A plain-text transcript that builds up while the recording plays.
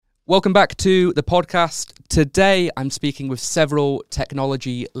Welcome back to the podcast. Today, I'm speaking with several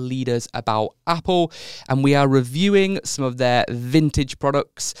technology leaders about Apple, and we are reviewing some of their vintage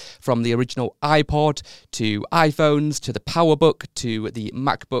products, from the original iPod to iPhones to the PowerBook to the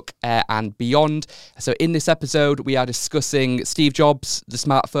MacBook Air and beyond. So in this episode, we are discussing Steve Jobs, the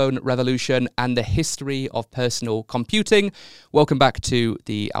smartphone revolution, and the history of personal computing. Welcome back to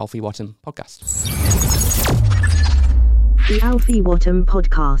the Alfie Wattam podcast. The Alfie Wattam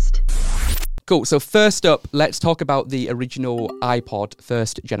podcast. Cool. So first up, let's talk about the original iPod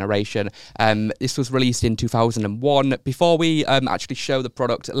first generation. This was released in 2001. Before we actually show the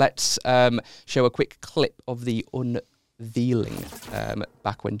product, let's show a quick clip of the unveiling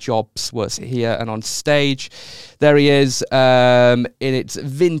back when Jobs was here and on stage. There he is in its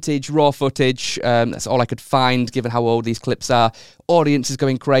vintage raw footage. That's all I could find, given how old these clips are. Audience is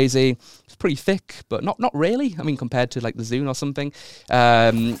going crazy. It's pretty thick, but not really. I mean, compared to like the Zune or something.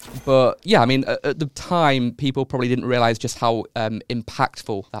 But yeah, I mean, at the time, people probably didn't realize just how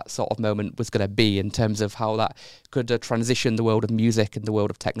impactful that sort of moment was going to be in terms of how that could transition the world of music and the world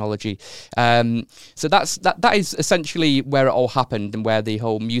of technology. So that is essentially where it all happened and where the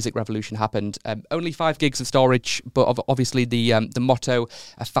whole music revolution happened. Only 5 gigs of storage, but obviously the motto,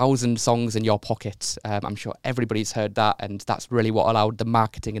 1,000 songs in your pocket. I'm sure everybody's heard that, and that's really what allowed the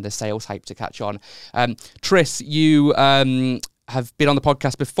marketing and the sales hype to catch on. Tris, you have been on the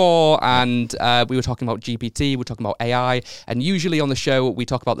podcast before, and we were talking about GPT, we're talking about AI, and usually on the show we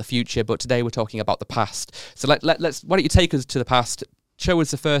talk about the future, but today we're talking about the past. So let's why don't you take us to the past, show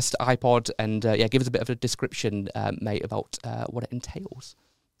us the first iPod, and give us a bit of a description, mate, about what it entails.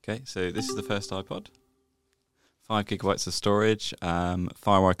 Okay, so this is the first iPod. 5 gigabytes of storage,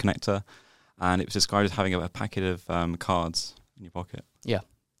 FireWire connector, and it was described as having a packet of cards in your pocket. Yeah.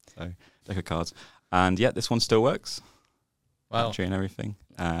 So, deck of cards. And yeah, this one still works. Wow. Battery and everything.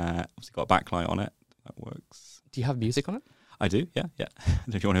 Obviously got a backlight on it. That works. Do you have music on it? I do, yeah.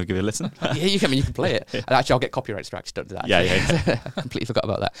 If you want to give it a listen. Yeah, you can play it. And actually, I'll get copyright strikes. Don't do that. Yeah. I completely forgot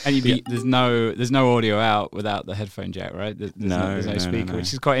about that. And there's no audio out without the headphone jack, right? There's no speaker, no.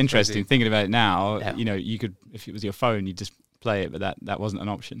 which is quite interesting. Crazy. Thinking about it now, Yeah. you could, if it was your phone, you'd just play it, but that wasn't an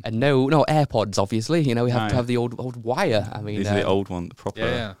option. And no AirPods, obviously. We have to have the old wire. I mean, These are the old one, the proper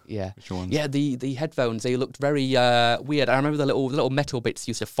original ones. Yeah, the headphones, they looked very weird. I remember the little metal bits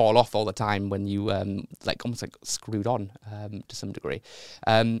used to fall off all the time when you almost screwed on to some degree.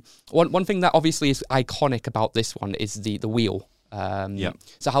 One thing that obviously is iconic about this one is the wheel.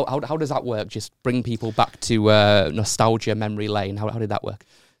 So how does that work? Just bring people back to nostalgia memory lane. How did that work?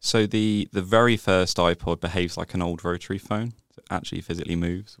 So the very first iPod behaves like an old rotary phone. So it actually physically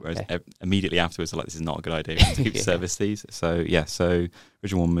moves, whereas immediately afterwards, they're like, this is not a good idea to service these. So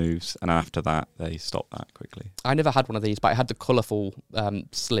original one moves, and after that, they stop that quickly. I never had one of these, but I had the colourful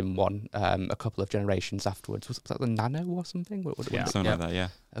slim one a couple of generations afterwards. Was that the Nano or something? Something like that, yeah.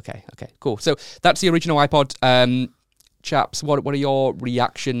 Okay, cool. So that's the original iPod. Chaps, what are your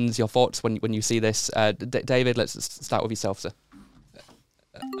reactions, your thoughts when you see this? David, let's start with yourself, sir.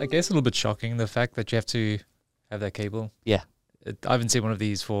 I guess a little bit shocking, the fact that you have to have that cable. Yeah. I haven't seen one of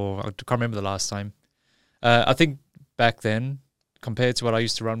these I can't remember the last time. I think back then, compared to what I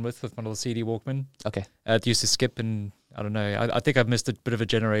used to run with my little CD Walkman, it used to skip, and I don't know. I think I've missed a bit of a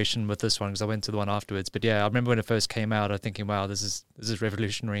generation with this one because I went to the one afterwards. But yeah, I remember when it first came out, I was thinking, wow, this is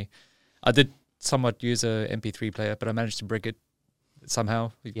revolutionary. I did somewhat use a MP3 player, but I managed to brick it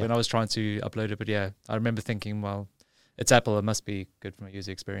somehow when I was trying to upload it. But yeah, I remember thinking, well, it's Apple, it must be good from a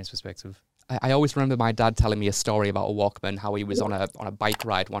user experience perspective. I always remember my dad telling me a story about a Walkman, how he was on a bike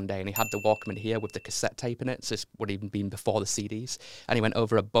ride one day and he had the Walkman here with the cassette tape in it. So this would have even been before the CDs. And he went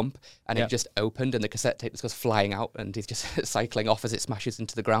over a bump and it just opened and the cassette tape just goes flying out and he's just cycling off as it smashes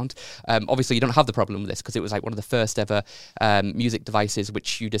into the ground. Obviously, you don't have the problem with this because it was like one of the first ever music devices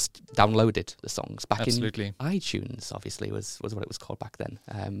which you just downloaded the songs back in iTunes, obviously, was what it was called back then.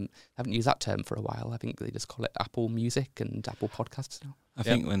 Haven't used that term for a while. I think they just call it Apple Music and Apple Podcasts now. I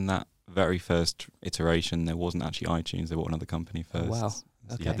think when that very first iteration, there wasn't actually iTunes. They bought another company first. Oh, wow. So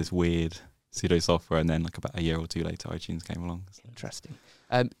you had this weird pseudo software, and then like about a year or two later, iTunes came along. So. Interesting.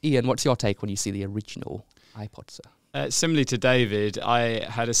 Ian, what's your take when you see the original iPod, sir? Similarly to David, I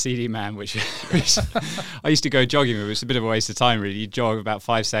had a CD man, which I used to go jogging with. It was a bit of a waste of time, really. You'd jog about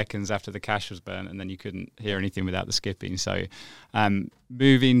 5 seconds after the cache was burnt, and then you couldn't hear anything without the skipping. So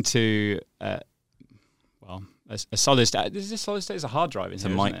moving to... a solid state. This is a solid state. It's a hard drive. It's a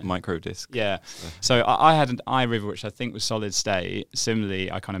micro disc. Yeah. So I had an iRiver, which I think was solid state.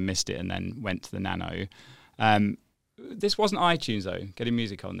 Similarly, I kind of missed it and then went to the Nano. This wasn't iTunes though. Getting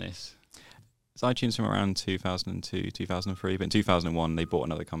music on this. iTunes from around 2002, 2003, but in 2001 they bought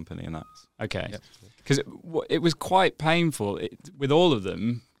another company, and that's okay. Because it was quite painful with all of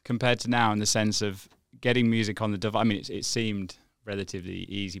them compared to now, in the sense of getting music on the device. I mean, it seemed relatively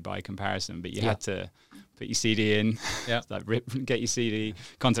easy by comparison, but you had to put your CD in, like get your CD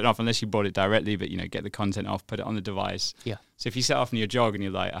content off, unless you bought it directly, but get the content off, put it on the device. Yeah. So if you set off on your jog and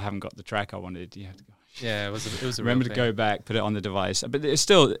you're like, I haven't got the track I wanted, you have to go. Yeah, it was a remember to go back, put it on the device. But it's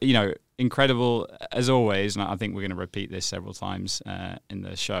still, incredible as always, and I think we're going to repeat this several times in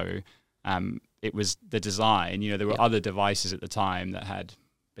the show. It was the design. There were other devices at the time that had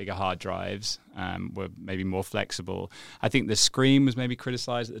bigger hard drives, were maybe more flexible. I think the screen was maybe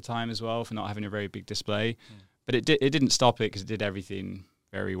criticised at the time as well for not having a very big display, but it didn't stop it because it did everything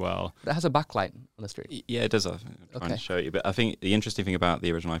very well. It has a backlight on the screen. Yeah, it does. I'm trying to show you. But I think the interesting thing about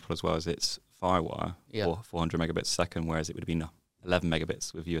the original iPod as well is it's Firewire, or 400 megabits a second, whereas it would have been 11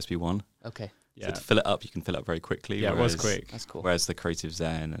 megabits with USB 1. Okay. So to fill it up, you can fill it up very quickly. Yeah, it was quick. That's cool. Whereas the Creative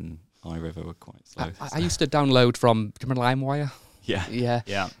Zen and iRiver were quite slow. I used to download from, do you remember LimeWire?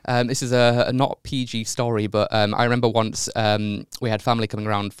 Yeah. This is a not PG story, but I remember once we had family coming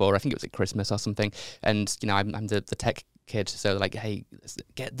around for, I think it was at Christmas or something, and I'm the tech kid, so like, hey, let's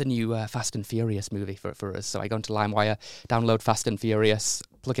get the new Fast and Furious movie for us. So I go into LimeWire, download Fast and Furious,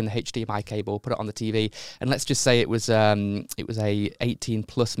 plug in the HDMI cable, put it on the TV, and let's just say it was a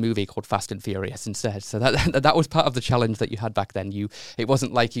 18+ movie called Fast and Furious instead. So that was part of the challenge that you had back then. It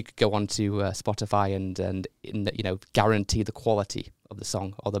wasn't like you could go onto Spotify and guarantee the quality of the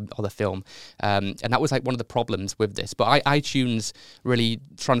song or the film, and that was like one of the problems with this. But iTunes really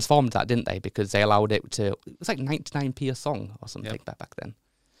transformed that, didn't they? Because they allowed it was like 99p a song or something back then.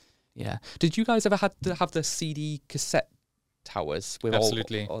 Yeah. Did you guys ever have the CD cassette towers with all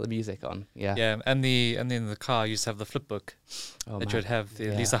the music on? Yeah, and then in the car you used to have the flip book that you'd have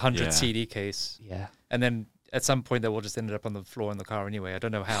at least 100 CD case. Yeah, and then at some point they all just ended up on the floor in the car anyway. I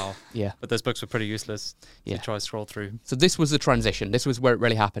don't know how. But those books were pretty useless to try to scroll through. So this was the transition. This was where it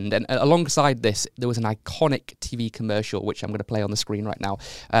really happened. And alongside this, there was an iconic TV commercial, which I'm going to play on the screen right now.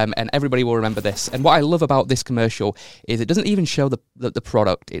 And everybody will remember this. And what I love about this commercial is it doesn't even show the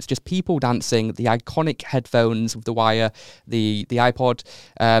product. It's just people dancing, the iconic headphones with the wire, the iPod,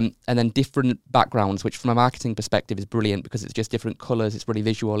 and then different backgrounds, which from a marketing perspective is brilliant because it's just different colours. It's really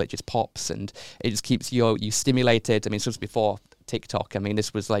visual. It just pops and it just keeps you stimulated. I mean, this was before TikTok. I mean,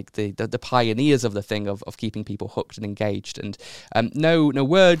 this was like the pioneers of the thing of keeping people hooked and engaged. And no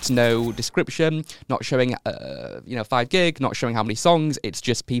words, no description, not showing 5 gig, not showing how many songs. It's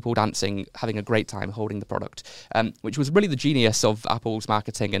just people dancing, having a great time, holding the product, which was really the genius of Apple's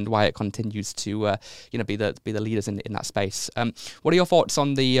marketing and why it continues to be the leaders in that space. What are your thoughts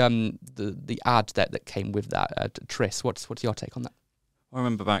on the ad that came with that? Tris, what's your take on that? I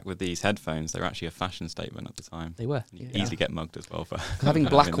remember back with these headphones, they were actually a fashion statement at the time. They were. You easily get mugged as well. Having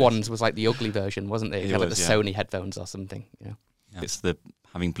black ones was like the ugly version, wasn't it? Like the Sony headphones or something. Yeah. It's the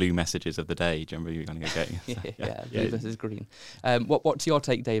having blue messages of the day. Do you remember you're going to go get? Blue versus green. What's your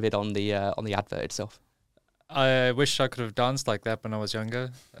take, David, on the advert itself? I wish I could have danced like that when I was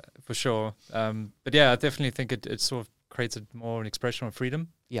younger, for sure. But yeah, I definitely think it sort of created more an expression of freedom.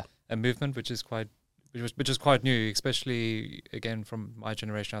 Yeah. And movement, which is quite new, especially again from my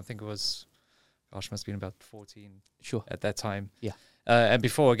generation. I think it was, must have been about 14. Sure. At that time. Yeah. And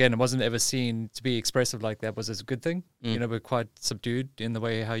before, again, it wasn't ever seen to be expressive like that was a good thing. We're quite subdued in the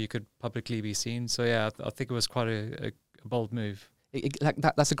way how you could publicly be seen. So yeah, I think it was quite a bold move.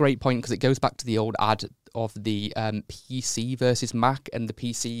 That's a great point because it goes back to the old ad of the PC versus Mac, and the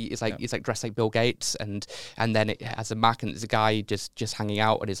PC is like it's like dressed like Bill Gates, and then it has a Mac and there's a guy just hanging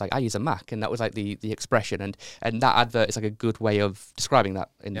out and it's like I use a Mac, and that was like the expression, and that advert is like a good way of describing that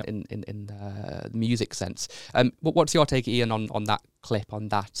in the music sense. What's your take, Ian, on that clip, on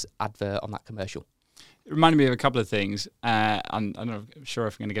that advert, on that commercial? It reminded me of a couple of things. I'm not sure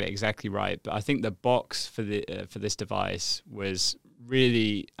if I'm going to get it exactly right, but I think the box for this device was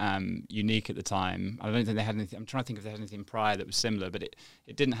really unique at the time. I don't think they had anything. I'm trying to think if they had anything prior that was similar, but it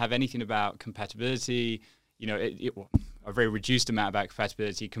didn't have anything about compatibility. A very reduced amount about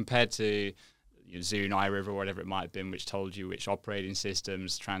compatibility compared to Zune, iRiver, or whatever it might have been, which told you which operating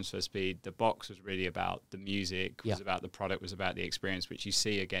systems, transfer speed. The box was really about the music, was about the product, was about the experience, which you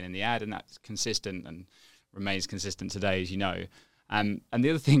see again in the ad, and that's consistent and remains consistent today, as you know. And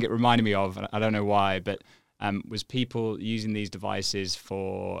the other thing it reminded me of, and I don't know why, but was people using these devices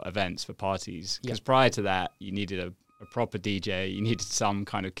for events, for parties. Because prior to that, you needed a proper DJ, you needed some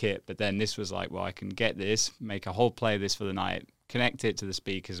kind of kit, but then this was like, well, I can get this, make a whole playlist for the night, connect it to the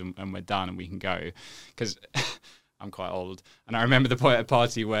speakers, and we're done and we can go. Because I'm quite old. And I remember the point at a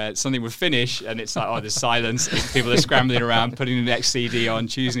party where something would finish and it's like, oh, there's silence. People are scrambling around, putting the next CD on,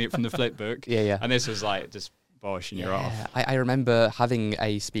 choosing it from the flipbook. Yeah. And this was like just bosh and you're off. I remember having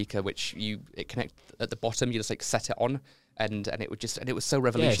a speaker which it connect at the bottom. You just like set it on. And it was so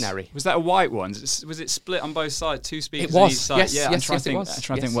revolutionary. Yes. Was that a white one? Was it split on both sides? 2 speakers it was. on each side? Yes, yeah, yes, I'm it was.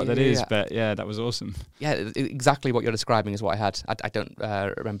 trying to think what that is, but yeah, that was awesome. Yeah, exactly what you're describing is what I had. I don't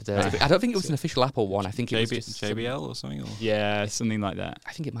remember I don't think it was an official Apple one. I think it was just JBL or something. Or? Yeah, something like that.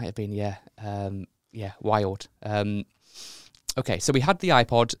 I think it might have been. Wild. Okay, so we had the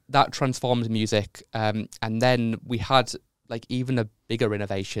iPod that transformed music, and then we had like even a bigger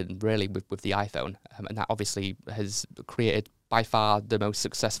innovation really with the iPhone, and that obviously has created by far the most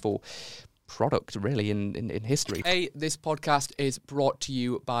successful product really in history. Hey, this podcast is brought to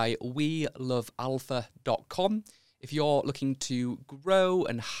you by WeLoveAlpha.com. If you're looking to grow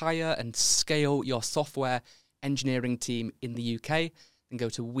and hire and scale your software engineering team in the UK, then go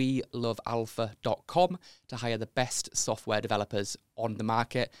to WeLoveAlpha.com to hire the best software developers on the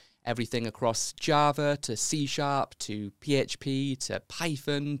market. Everything across Java to C# to PHP to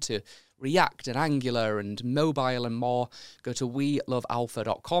Python to React and Angular and mobile and more. Go to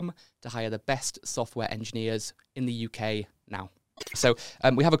WeLoveAlpha.com to hire the best software engineers in the UK now. So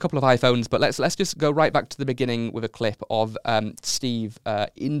we have a couple of iPhones, but let's just go right back to the beginning with a clip of Steve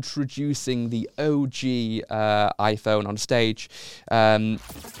introducing the OG iPhone on stage.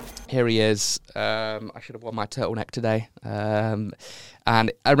 Here he is. I should have worn my turtleneck today. And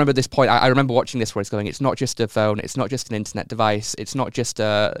I remember this point. I remember watching this where it's going, it's not just a phone, it's not just an internet device, it's not just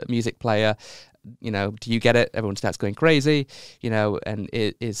a music player. You know, do you get it? Everyone starts going crazy, you know, and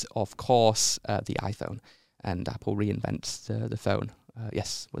it is, of course, the iPhone. And Apple reinvents the phone.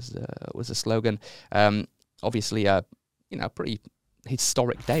 Was the slogan. Obviously, pretty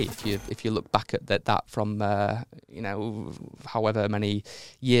historic day if you look back at that from however many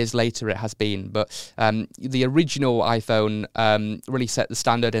years later it has been. But the original iPhone really set the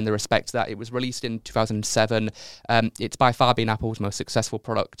standard in the respect that it was released in 2007. It's by far been Apple's most successful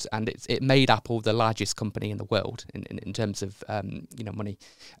product, and it made Apple the largest company in the world in terms of money.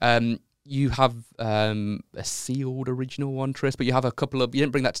 You have a sealed original one, Tris, but you have a couple of, you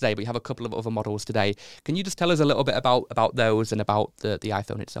didn't bring that today, but you have a couple of other models today. Can you just tell us a little bit about those and about the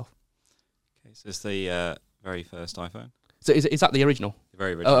iPhone itself? Okay, so it's the very first iPhone. So is that the original? The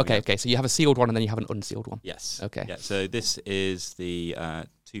very original. Oh, okay, yeah. Okay. So you have a sealed one and then you have an unsealed one. Yes. Okay. Yeah, so this is the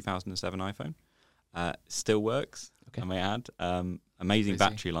 2007 iPhone. Still works, I may add. Amazing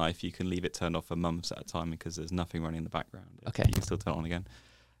battery life. You can leave it turned off for months at a time because there's nothing running in the background. Okay. You can still turn it on again.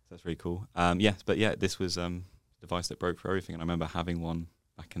 That's really cool. This was a device that broke for everything, and I remember having one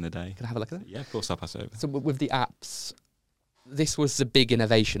back in the day. Can I have a look at it? Yeah, of course, I'll pass it over. So with the apps, this was the big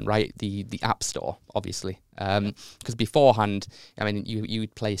innovation, right? The App Store, obviously. Because beforehand, I mean, you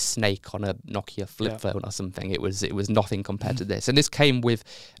would play Snake on a Nokia flip phone or something. It was nothing compared to this. And this came with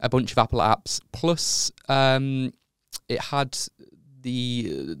a bunch of Apple apps, plus it had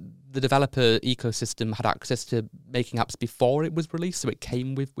the developer ecosystem had access to making apps before it was released, so it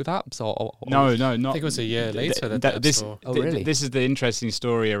came with apps. Or no, not. I think it was a year later. Really? This is the interesting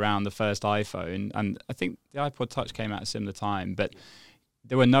story around the first iPhone, and I think the iPod Touch came out at a similar time, but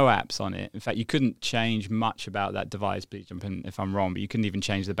there were no apps on it. In fact, you couldn't change much about that device. Please jump in if I'm wrong, but you couldn't even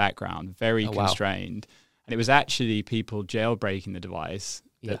change the background. Very constrained. Wow. And it was actually people jailbreaking the device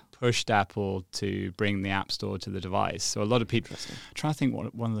that pushed Apple to bring the App Store to the device. So a lot of people... I'm trying to think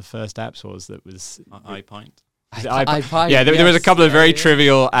what one of the first apps was that was... iPint. Yeah, there was a couple of very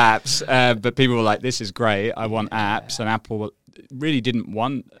trivial apps, but people were like, this is great, I want apps. And Apple really didn't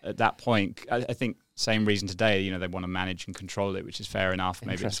want, at that point, I think same reason today, they want to manage and control it, which is fair enough.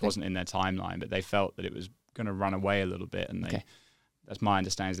 Maybe it just wasn't in their timeline, but they felt that it was going to run away a little bit, and that's my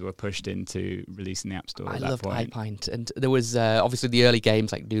understanding, they were pushed into releasing the App Store at that point. I loved iPint, and there was obviously the early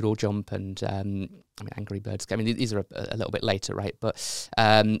games like Doodle Jump and Angry Birds. I mean, these are a little bit later, right? But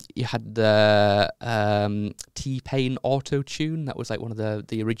you had the T-Pain Auto Tune. That was like one of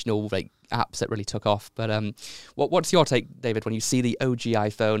the original like apps that really took off. But what's your take, David, when you see the OG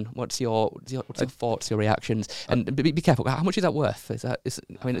iPhone? What's your thoughts, your reactions? And be careful. How much is that worth?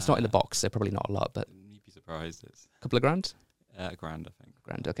 It's not in the box, so probably not a lot, but You'd be surprised. It's a couple of grand. $1,000, I think.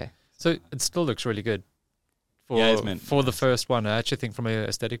 Grand, okay. So it still looks really good. For the first one, I actually think from an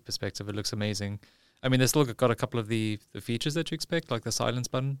aesthetic perspective, it looks amazing. I mean, they still got a couple of the features that you expect, like the silence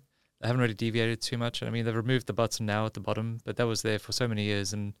button. They haven't really deviated too much. I mean, they've removed the button now at the bottom, but that was there for so many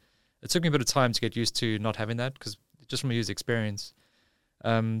years, and it took me a bit of time to get used to not having that, because just from a user experience.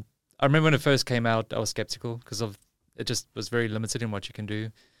 I remember when it first came out, I was skeptical because it just was very limited in what you can do.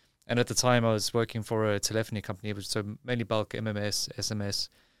 And at the time, I was working for a telephony company, which so mainly bulk MMS, SMS.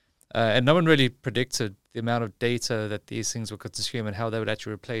 And no one really predicted the amount of data that these things would consume and how they would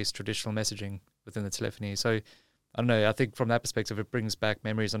actually replace traditional messaging within the telephony. So, I don't know, I think from that perspective, it brings back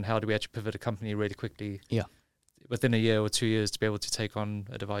memories on how do we actually pivot a company really quickly within a year or 2 years to be able to take on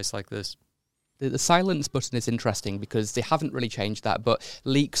a device like this. The silence button is interesting because they haven't really changed that, but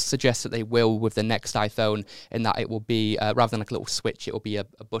leaks suggest that they will with the next iPhone, in that it will be, rather than like a little switch, it will be a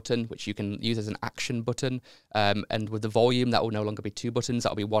button which you can use as an action button. And with the volume, that will no longer be 2 buttons, that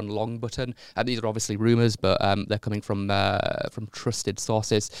will be 1 long button. These are obviously rumours, but they're coming from trusted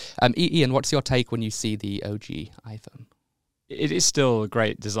sources. Ian, what's your take when you see the OG iPhone? It is still a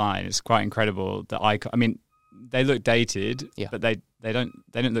great design. It's quite incredible. The icon, I mean, they look dated, but they don't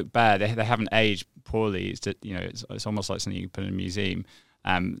look bad. They haven't aged poorly. It's just, it's almost like something you can put in a museum.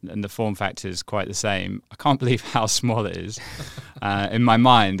 And the form factor is quite the same. I can't believe how small it is. In my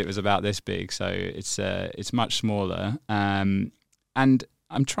mind, it was about this big, so it's much smaller. And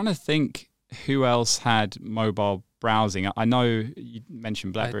I'm trying to think who else had mobile browsing. I know you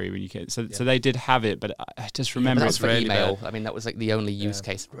mentioned BlackBerry when you came, so they did have it, but I just remember that's it for really email. bad. I mean, that was like the only use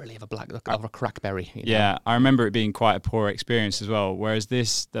case really of a Crackberry. Yeah, I remember it being quite a poor experience as well. Whereas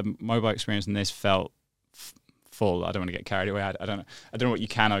the mobile experience in this felt full. I don't want to get carried away. I don't know what you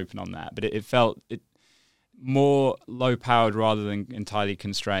can open on that, but it felt more low powered rather than entirely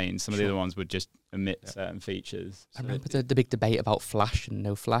constrained. Some of the other ones would just omit certain features. I remember the big debate about flash and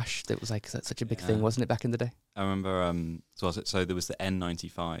no flash. That was like such a big thing, wasn't it, back in the day? I remember. So there was the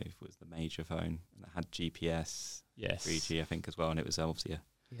N95 was the major phone that had GPS, 3G I think as well, and it was obviously a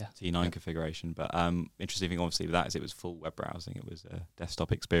T9 configuration. But interesting thing obviously with that is it was full web browsing. It was a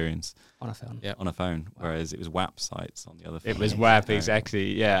desktop experience on a phone. Yeah, on a phone. Wow. Whereas it was WAP sites on the other phone. It was WAP,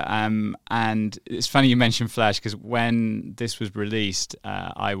 exactly. Yeah. And it's funny you mentioned Flash because when this was released,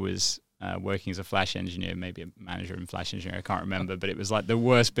 I was working as a Flash engineer, maybe a manager in Flash engineer, I can't remember, but it was like the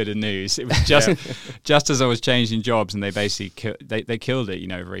worst bit of news. It was just as I was changing jobs, and they basically they killed it,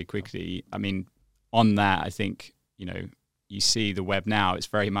 very quickly. I mean, on that, I think you see the web now; it's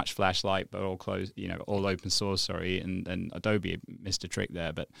very much Flashlight, but all closed, all open source. And Adobe missed a trick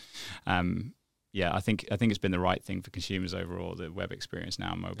there, but. I think it's been the right thing for consumers overall. The web experience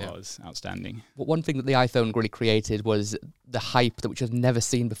now on mobile is outstanding. Well, one thing that the iPhone really created was the hype that which was never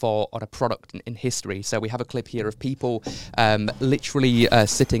seen before on a product in history. So we have a clip here of people literally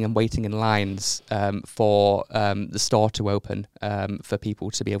sitting and waiting in lines for the store to open for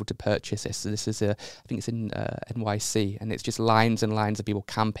people to be able to purchase this. So this is I think it's in NYC, and it's just lines and lines of people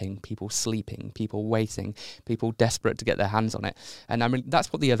camping, people sleeping, people waiting, people desperate to get their hands on it. And I mean,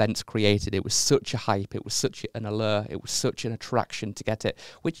 that's what the events created. It was such a hype, it was such an allure, it was such an attraction to get it,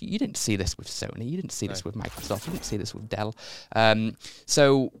 which you didn't see this with Sony, you didn't see this with Microsoft, you didn't see this with Dell.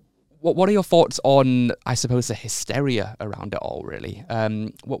 So what are your thoughts on, I suppose, the hysteria around it all, really?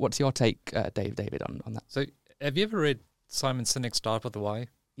 What's your take, David, on that? So have you ever read Simon Sinek's Start with the Why?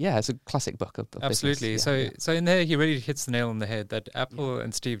 Yeah, it's a classic book of absolutely. Business. So in there, he really hits the nail on the head that Apple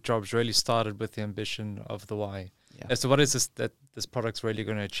and Steve Jobs really started with the ambition of the why. As to what is this that this product's really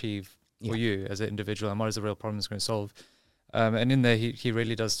going to achieve for you as an individual, and what is the real problem it's going to solve. And in there, he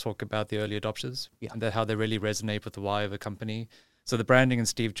really does talk about the early adopters and how they really resonate with the why of a company. So the branding and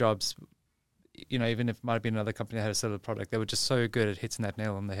Steve Jobs, even if it might have been another company that had a similar product, they were just so good at hitting that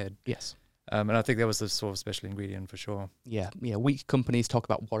nail on the head. Yes. And I think that was the sort of special ingredient for sure. Yeah. Weak companies talk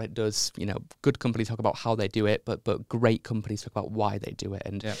about what it does. Good companies talk about how they do it, but great companies talk about why they do it.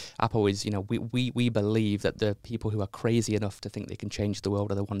 And Apple is, we believe that the people who are crazy enough to think they can change the world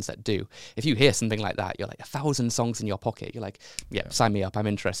are the ones that do. If you hear something like that, you're like 1,000 songs in your pocket. You're like, sign me up. I'm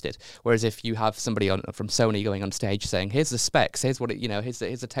interested. Whereas if you have somebody from Sony going on stage saying, here's the specs, here's what it, here's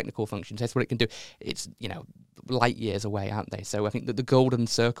the technical functions, here's what it can do. It's, light years away, aren't they? So I think that the golden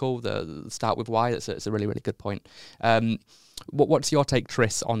circle, the start with why, it's a really, really good point. What's your take,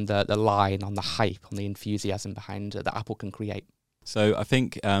 Tris, on the line, on the hype, on the enthusiasm behind that Apple can create? So I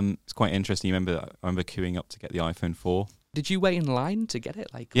think it's quite interesting. I remember queuing up to get the iPhone 4. Did you wait in line to get it?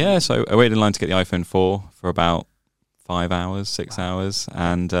 So I waited in line to get the iPhone 4 for about 5 hours, 6 hours,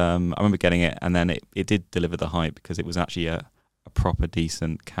 and I remember getting it, and then it did deliver the hype because it was actually a proper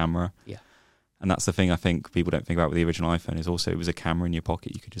decent camera. Yeah. And that's the thing I think people don't think about with the original iPhone is also it was a camera in your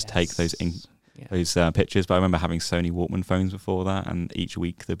pocket. You could just take those pictures. But I remember having Sony Walkman phones before that, and each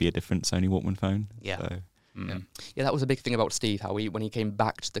week there'd be a different Sony Walkman phone. Yeah. So Yeah, that was a big thing about Steve, how when he came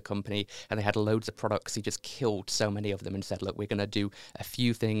back to the company and they had loads of products, he just killed so many of them and said, look, we're going to do a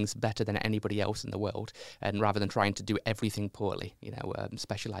few things better than anybody else in the world. And rather than trying to do everything poorly,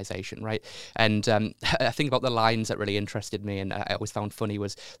 specialization, right? And I think about the lines that really interested me and I always found funny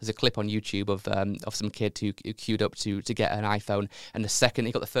was there's a clip on YouTube of some kid who queued up to get an iPhone. And the second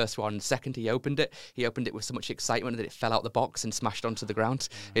he got the first one, the second he opened it with so much excitement that it fell out the box and smashed onto the ground.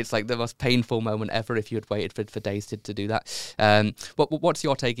 It's like the most painful moment ever if you had waited for days to do that. What's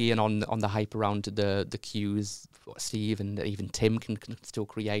your take, Ian, on the hype around the queues? What Steve and even Tim can still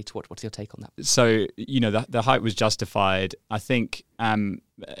create? What's your take on that? So the hype was justified. I think,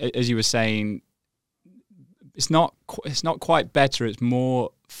 as you were saying, it's not quite better. It's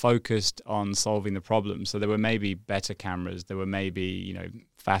more focused on solving the problem. So there were maybe better cameras. There were maybe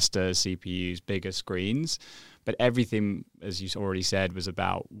faster CPUs, bigger screens, but everything, as you already said, was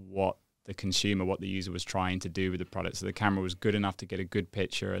about what the user was trying to do with the product. So the camera was good enough to get a good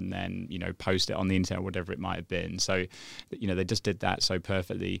picture and then, post it on the internet, whatever it might have been. So, they just did that so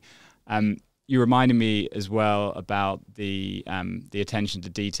perfectly. You reminded me as well about the attention to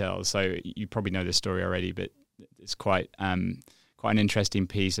detail. So you probably know this story already, but it's quite an interesting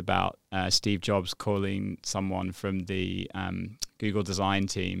piece about Steve Jobs calling someone from the Google design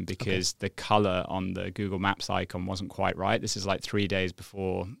team because the color on the Google Maps icon wasn't quite right. This is like 3 days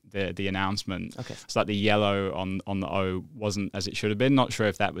before the announcement. Okay. It's like the yellow on the O wasn't as it should have been. Not sure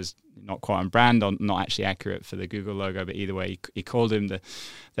if that was not quite on brand or not actually accurate for the Google logo, but either way, he called him. The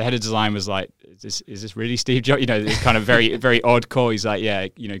head of design was like, is this really Steve Jobs? It's kind of very, very odd call. He's like, yeah,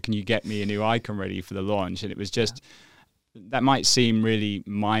 can you get me a new icon ready for the launch? And it was just... That might seem really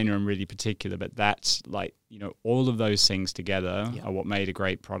minor and really particular, but that's like, all of those things together are what made a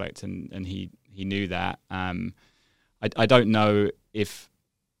great product, and he knew that. I don't know if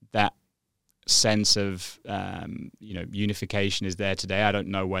that sense of unification is there today. I don't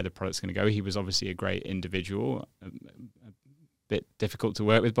know where the product's going to go. He was obviously a great individual, a bit difficult to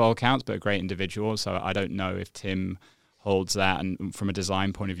work with by all accounts, but a great individual. So I don't know if Tim holds that, and from a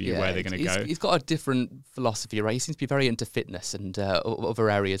design point of view, where they're going to go. He's got a different philosophy, right? He seems to be very into fitness and other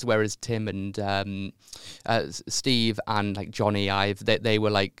areas, whereas Tim and Steve and like Johnny Ive, they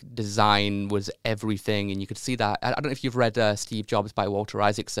were like design was everything, and you could see that. I don't know if you've read Steve Jobs by Walter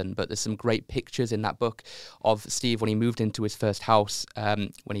Isaacson, but there's some great pictures in that book of Steve when he moved into his first house,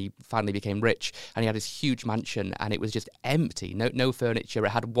 when he finally became rich, and he had this huge mansion, and it was just empty, no furniture. It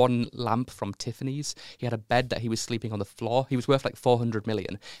had one lamp from Tiffany's. He had a bed that he was sleeping on the floor. He was worth like 400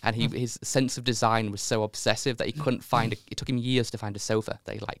 million, and his sense of design was so obsessive that he couldn't find it took him years to find a sofa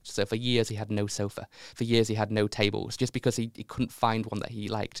that he liked. So for years he had no sofa. For years he had no tables, just because he couldn't find one that he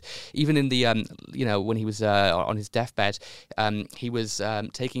liked. Even in the when he was on his deathbed, he was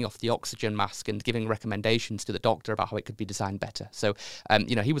taking off the oxygen mask and giving recommendations to the doctor about how it could be designed better. So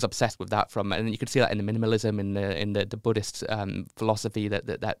he was obsessed with that and you could see that in the minimalism, in the Buddhist philosophy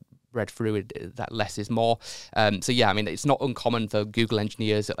that read through it, that less is more. It's not uncommon for Google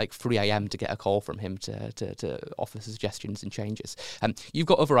engineers at like 3 a.m. to get a call from him to offer suggestions and changes. You've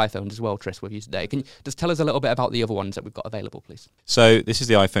got other iPhones as well, Tris, with you today. Can you just tell us a little bit about the other ones that we've got available, please? So this is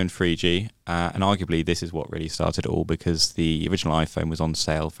the iPhone 3G, and arguably this is what really started it all, because the original iPhone was on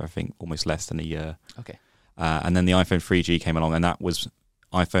sale for, I think, almost less than a year. Okay. And then the iPhone 3G came along, and that was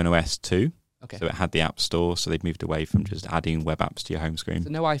iPhone OS 2. Okay. So it had the App Store, so they'd moved away from just adding web apps to your home screen. So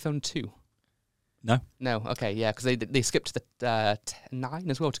no iPhone 2? No, okay, yeah, because they skipped the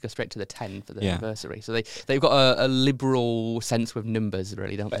 9 as well to go straight to the 10 for the anniversary. So they've got a liberal sense with numbers,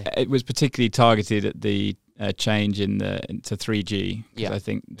 really, don't they? It was particularly targeted at the change into 3G. I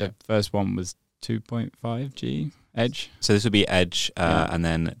think the first one was 2.5G Edge. So this would be Edge, and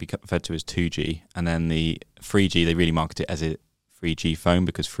then it'd be referred to as 2G, and then the 3G they really marketed it as a 3G phone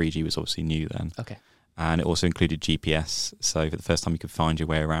because 3G was obviously new then. Okay. And it also included GPS, so for the first time you could find your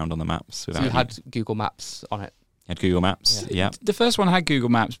way around on the maps. So you had Google Maps on it? You had Google Maps, yeah. The first one had Google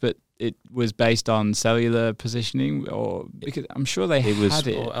Maps, but it was based on cellular positioning, or because I'm sure they had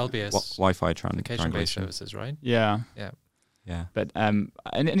it. Or LBS. Wi-Fi triangulation services, right? Yeah. But and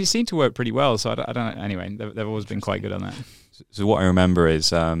it seemed to work pretty well, so I don't know. Anyway, they've always been quite good on that. So what I remember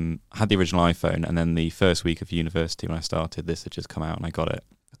is I had the original iPhone, and then the first week of university when I started, this had just come out and I got it.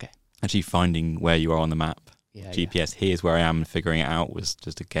 Okay. Actually finding where you are on the map, GPS, here's where I am, and figuring it out was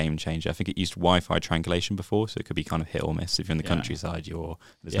just a game changer. I think it used Wi-Fi triangulation before, so it could be kind of hit or miss. If you're in the countryside,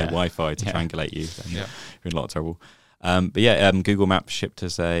 there's no Wi-Fi to triangulate you, then you're in a lot of trouble. Google Maps shipped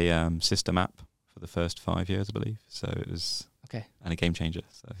as a system app for the first 5 years, I believe. So it was Okay. And a game changer.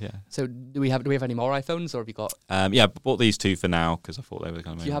 So yeah. So do we have any more iPhones, or have you got? Yeah, bought these two for now because I thought they were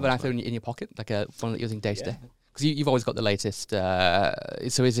kind of. Do you have an iPhone in your pocket, like one that you're using day to day? Because you've always got the latest. So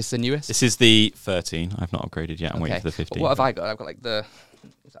is this the newest? This is the 13. I've not upgraded yet. I'm waiting for the 15. What have I got? I've got like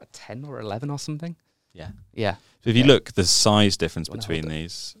is that a 10 or 11 or something? Yeah. Yeah. So if you look, the size difference between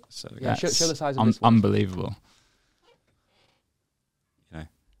these. So yeah, show the size of this one. Unbelievable.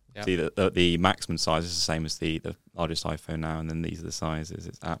 You know, see the maximum size is the same as the largest iPhone now, and then these are the sizes.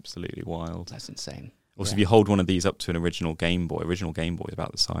 It's absolutely wild. That's insane. Also, if you hold one of these up to an original Game Boy is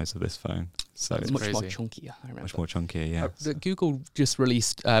about the size of this phone. So it's much more chunkier, I remember. Much more chunkier, yeah. Google just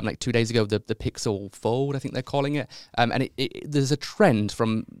released, like 2 days ago, the Pixel Fold, I think they're calling it. And there's a trend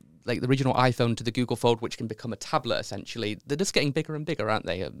from like the original iPhone to the Google Fold, which can become a tablet, essentially. They're just getting bigger and bigger, aren't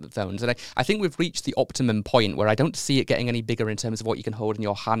they, phones? And I think we've reached the optimum point where I don't see it getting any bigger in terms of what you can hold in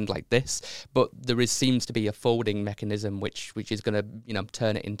your hand like this, but seems to be a folding mechanism which is going to,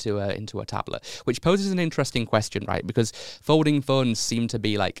 turn it into a tablet, which poses an interesting question, right? Because folding phones seem to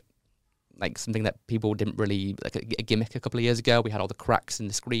be like something that people didn't really, like a gimmick a couple of years ago. We had all the cracks in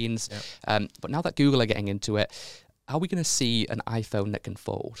the screens. Yep. But now that Google are getting into it, are we going to see an iPhone that can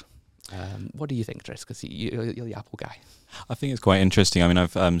fold? What do you think, Tris? Because you're the Apple guy. I think it's quite interesting. I mean,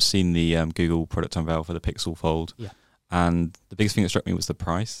 I've seen the Google product unveil for the Pixel Fold. Yeah. And the biggest thing that struck me was the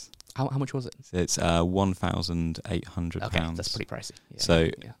price. How much was it? It's £1,800. Okay, that's pretty pricey. Yeah, so,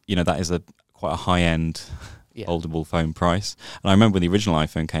 that is quite a high-end foldable phone price. And I remember when the original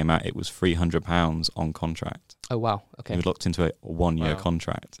iPhone came out, it was £300 on contract. Oh, wow. Okay. We looked into a 1 year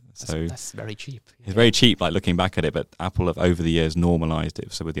contract. So that's very cheap. It's very cheap, like looking back at it, but Apple have over the years normalized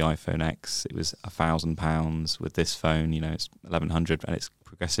it. So with the iPhone X, it was £1,000. With this phone, it's £1,100, and it's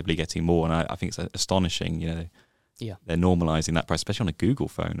progressively getting more. And I think it's astonishing, they're normalizing that price, especially on a Google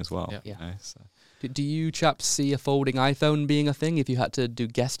phone as well. Yeah. So. Do you chaps see a folding iPhone being a thing? If you had to do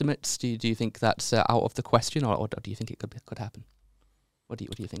guesstimates, do you think that's out of the question, or do you think it could happen? What do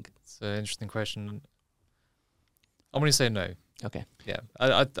you think? It's an interesting question. I'm going to say no. Okay. Yeah.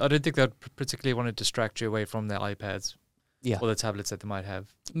 I don't think that particularly want to distract you away from their iPads or the tablets that they might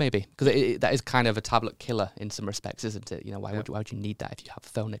have. Maybe, because that is kind of a tablet killer in some respects, isn't it? Why would you need that if you have a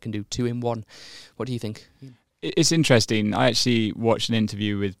phone that can do 2-in-1? What do you think? It's interesting. I actually watched an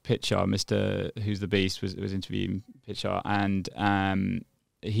interview with Pitchar, Mr. Who's the Beast was interviewing Pitchar, and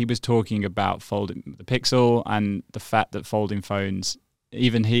he was talking about folding the Pixel and the fact that folding phones,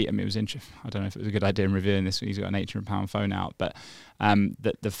 even it was interesting. I don't know if it was a good idea in reviewing this. He's got an £800 phone out, but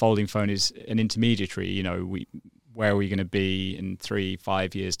that the folding phone is an intermediary. Where are we going to be in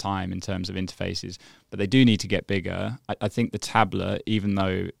 3-5 years' time in terms of interfaces? But they do need to get bigger. I think the tablet, even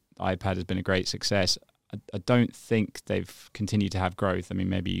though the iPad has been a great success, I don't think they've continued to have growth. I mean,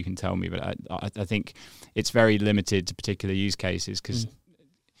 maybe you can tell me, but I think it's very limited to particular use cases, because if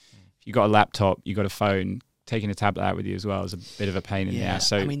you've got a laptop, you've got a phone, taking a tablet out with you as well is a bit of a pain in the ass.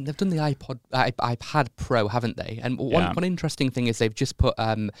 So, I mean, they've done the iPad Pro, haven't they? And one interesting thing is they've just put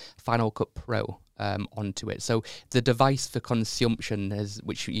Final Cut Pro onto it. So the device for consumption,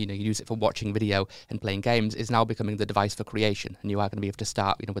 which you use it for watching video and playing games, is now becoming the device for creation. And you are going to be able to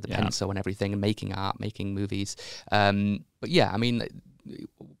start, with the pencil and everything, and making art, making movies. But yeah, I mean,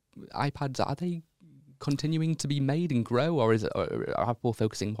 iPads, are they continuing to be made and grow, or are Apple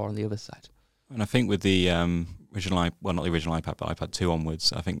focusing more on the other side? And I think with the original, not the original iPad, but iPad 2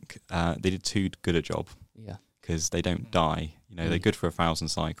 onwards, I think they did too good a job. Yeah. Because they don't die. They're good for 1,000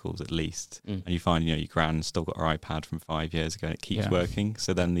 cycles at least. And you find, your gran still got her iPad from 5 years ago and it keeps working.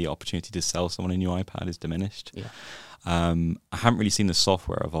 So then the opportunity to sell someone a new iPad is diminished. Yeah. I haven't really seen the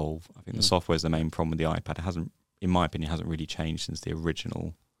software evolve. I think the software is the main problem with the iPad. It hasn't, in my opinion, hasn't really changed since the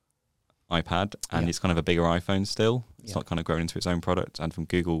original iPad, and it's kind of a bigger iPhone still. It's not kind of grown into its own product. And from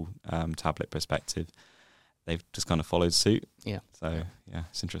Google tablet perspective, they've just kind of followed suit. Yeah. So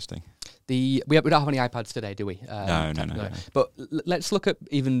it's interesting. We don't have any iPads today, do we? No. But let's look at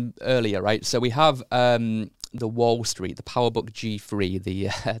even earlier, right? So we have the Wall Street, the PowerBook G3,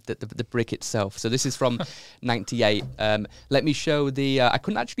 the brick itself. So this is from '98. Let me show I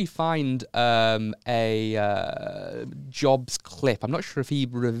couldn't actually find a Jobs clip. I'm not sure if he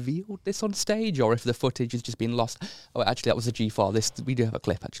revealed this on stage or if the footage has just been lost. Oh, actually, that was the G4. We do have a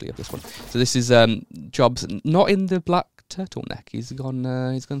clip actually of this one. So this is Jobs, not in the black turtleneck. He's gone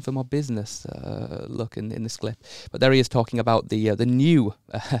for more business look in this clip. But there he is talking about the new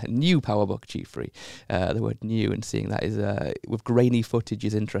PowerBook G3. The word new, and seeing that is with grainy footage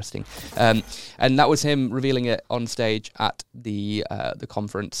is interesting. And that was him revealing it on stage at the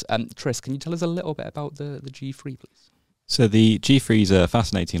conference. Tris, can you tell us a little bit about the G3, please? So the G3 is a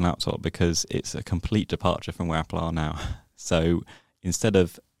fascinating laptop because it's a complete departure from where Apple are now. So instead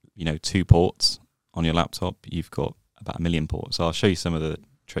of 2 ports on your laptop, you've got about 1 million ports. So I'll show you some of the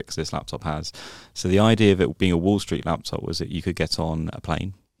tricks this laptop has. So the idea of it being a Wall Street laptop was that you could get on a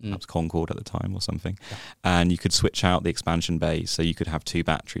plane, perhaps Concorde at the time or something, and you could switch out the expansion bays. So you could have 2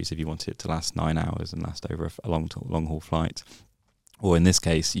 batteries if you wanted it to last 9 hours and last over a long haul flight. Or in this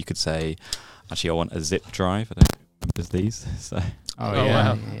case, you could say, actually, I want a zip drive. I don't know if it remembers these. So.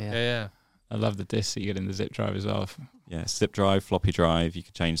 Wow. Yeah. I love the discs that you get in the zip drive as well. Yeah, zip drive, floppy drive, you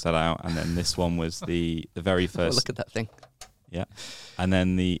could change that out. And then this one was the very first. Oh, look at that thing. Yeah. And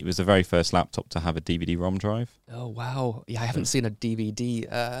then it was the very first laptop to have a DVD-ROM drive. Oh, wow. Yeah, I haven't seen a DVD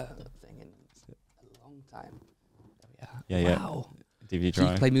thing in a long time. Yeah. Wow. DVD So you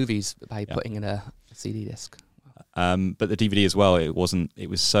drive. play movies by putting in a CD disc. But the DVD as well, it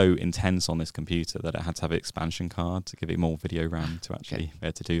was so intense on this computer that it had to have an expansion card to give it more video RAM to actually be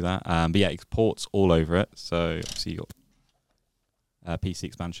able to do that. But yeah, it ports all over it. So obviously you got PC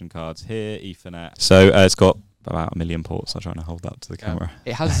expansion cards here, Ethernet. So it's got about 1 million ports. I'm trying to hold that up to the camera.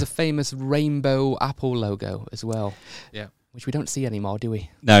 It has the famous rainbow Apple logo as well. Yeah. Which we don't see anymore, do we?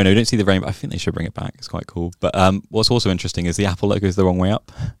 No, we don't see the rainbow. I think they should bring it back. It's quite cool. But what's also interesting is the Apple logo is the wrong way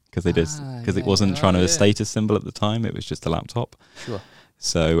up because it wasn't trying to be a status symbol at the time. It was just a laptop. Sure.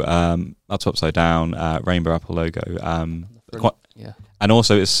 So laptop upside down, rainbow Apple logo. Yeah. And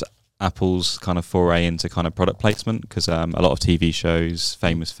also it's Apple's kind of foray into kind of product placement because a lot of TV shows,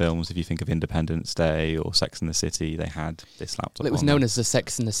 famous films, if you think of Independence Day or Sex and the City, they had this laptop. Well, it was known as the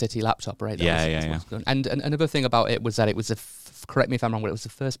Sex and the City laptop, right? Yeah. And another thing about it was that it was correct me if I'm wrong, but it was the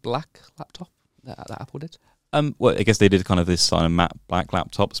first black laptop that Apple did. Well, I guess they did kind of this kind of matte black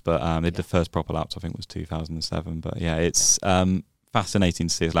laptops, but they did the first proper laptop, I think, was 2007. But yeah, it's fascinating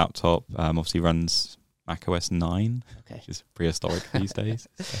to see his laptop. Obviously runs Mac OS 9, which is prehistoric these days.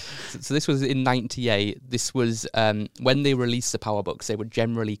 So this was in 98. This was when they released the PowerBooks, they were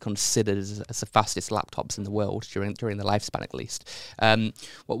generally considered as the fastest laptops in the world during the lifespan, at least.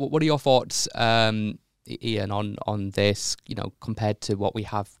 What are your thoughts, Ian, on this? Compared to what we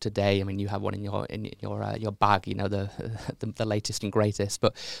have today. I mean, you have one in your bag. The latest and greatest.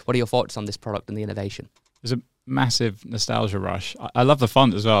 But what are your thoughts on this product and the innovation? There's a massive nostalgia rush. I love the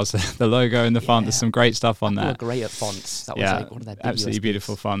font as well. So the logo and the font. There's some great stuff on Apple there. Are great at fonts. That was like one of their big absolutely USPs.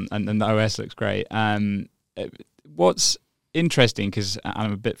 Beautiful font, and the OS looks great. What's interesting, because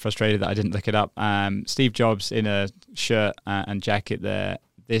I'm a bit frustrated that I didn't look it up. Steve Jobs in a shirt and jacket there.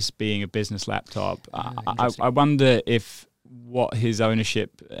 This being a business laptop, I wonder if what his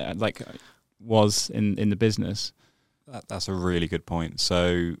ownership was in the business. That's a really good point.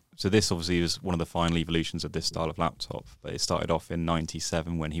 So this obviously was one of the final evolutions of this style of laptop, but it started off in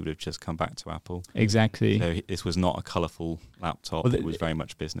 97 when he would have just come back to Apple. Exactly. So this was not a colourful laptop. It was very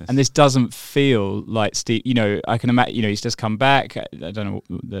much business. And this doesn't feel like Steve, I can imagine, he's just come back. I don't know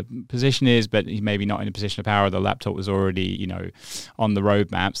what the position is, but he's maybe not in a position of power. The laptop was already, on the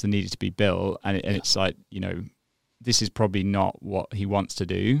roadmaps that needed to be built. And it's like, this is probably not what he wants to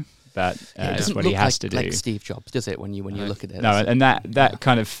do. But it's what he has to do. Like Steve Jobs, does it? When you look at it, no, and that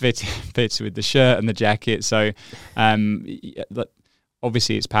kind of fits with the shirt and the jacket. So,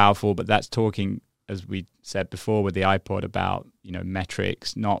 obviously, it's powerful, but that's talking, as we said before, with the iPod about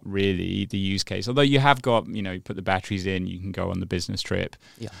metrics, not really the use case. Although you have got you put the batteries in, you can go on the business trip.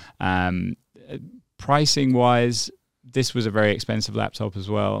 Yeah. Pricing wise, this was a very expensive laptop as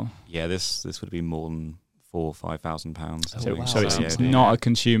well. Yeah, this would be more than £4,000 or £5,000. Oh, wow. So it's not a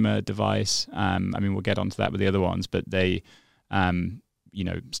consumer device. We'll get onto that with the other ones, but they,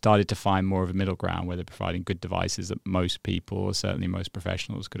 started to find more of a middle ground where they're providing good devices that most people, or certainly most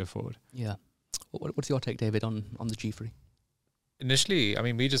professionals, could afford. Yeah. What's your take, David, on the G3? Initially,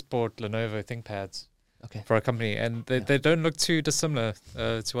 we just bought Lenovo ThinkPads Okay. for our company, and they don't look too dissimilar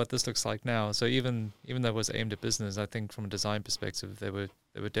to what this looks like now. So even though it was aimed at business, I think from a design perspective, they were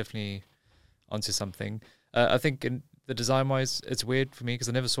definitely onto something. I think in the design-wise, it's weird for me because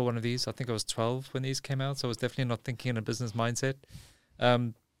I never saw one of these. I think I was 12 when these came out, so I was definitely not thinking in a business mindset.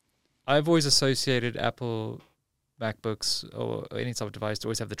 I've always associated Apple MacBooks or any type of device to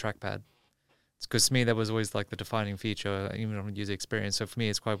always have the trackpad. Because to me, that was always like the defining feature, even on user experience. So for me,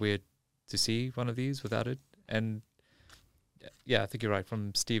 it's quite weird to see one of these without it. And yeah, I think you're right.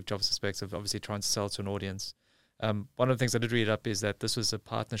 From Steve Jobs' perspective, obviously trying to sell to an audience. One of the things I did read up is that this was a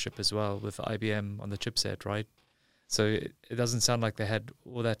partnership as well with IBM on the chipset, right? So it doesn't sound like they had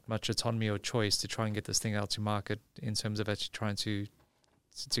all that much autonomy or choice to try and get this thing out to market in terms of actually trying to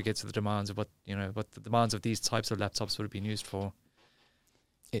get to the demands of what the demands of these types of laptops would have been used for.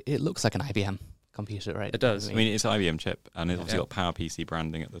 It looks like an IBM computer, right? It does. It's an IBM chip, and it's obviously got PowerPC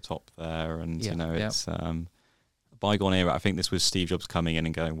branding at the top there, and it's bygone era. I think this was Steve Jobs coming in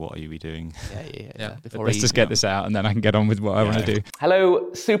and going, "What are we doing?" Yeah. Let's just get this out, and then I can get on with what I want to do.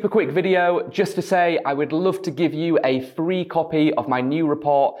 Hello, super quick video just to say I would love to give you a free copy of my new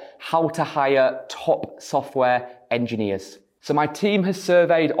report, How to Hire Top Software Engineers. So my team has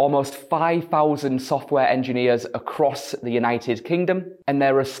surveyed almost 5,000 software engineers across the United Kingdom, and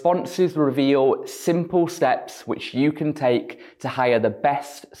their responses reveal simple steps which you can take to hire the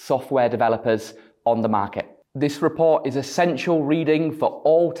best software developers on the market. This report is essential reading for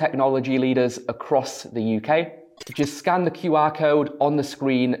all technology leaders across the UK. Just scan the QR code on the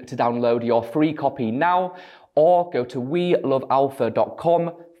screen to download your free copy now, or go to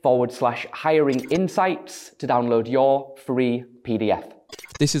welovealpha.com/hiring insights to download your free PDF.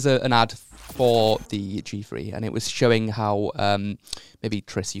 This is an ad for the G3, and it was showing how, maybe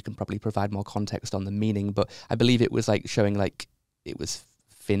Tris, you can probably provide more context on the meaning, but I believe it was like showing like it was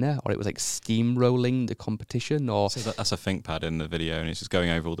thinner, or it was like steamrolling the competition, or... So that's a ThinkPad in the video, and it's just going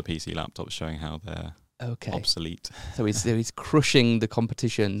over all the PC laptops showing how they're obsolete. So he's crushing the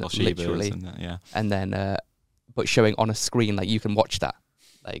competition, literally, and then but showing on a screen, like you can watch that,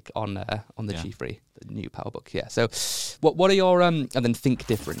 like on the G3, the new PowerBook. Yeah. So, what are your and then Think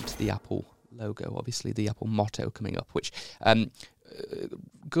Different, the Apple logo, obviously the Apple motto coming up, which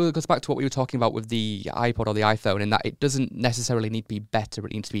goes back to what we were talking about with the iPod or the iPhone, in that it doesn't necessarily need to be better;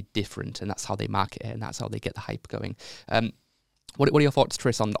 it needs to be different, and that's how they market it, and that's how they get the hype going. What are your thoughts,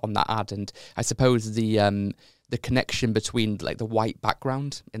 Tris, on that ad? And I suppose the connection between like the white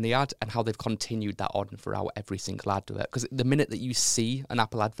background in the ad and how they've continued that on throughout every single advert. Because the minute that you see an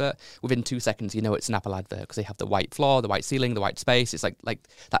Apple advert, within 2 seconds you know it's an Apple advert, because they have the white floor, the white ceiling, the white space. It's like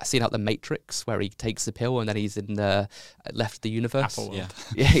that scene out The Matrix where he takes the pill and then he's in left the universe. Apple World.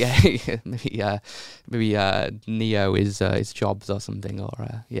 Yeah. maybe Neo is Jobs or something. Or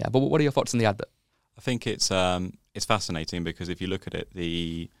But what are your thoughts on the advert? I think it's fascinating because if you look at it,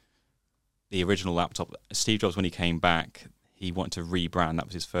 the original laptop, Steve Jobs, when he came back, he wanted to rebrand. That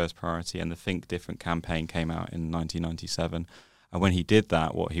was his first priority, and the Think Different campaign came out in 1997. And when he did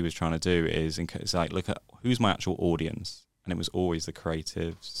that, what he was trying to do is like, look at who's my actual audience, and it was always the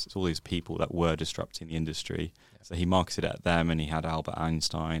creatives. It's all these people that were disrupting the industry. Yeah. So he marketed at them, and he had Albert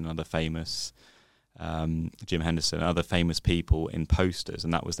Einstein, other famous. Jim Henderson, other famous people in posters,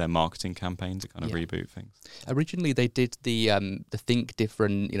 and that was their marketing campaign to kind of reboot things. Originally, they did the Think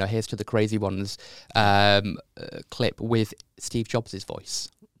Different, here's to the crazy ones clip with Steve Jobs'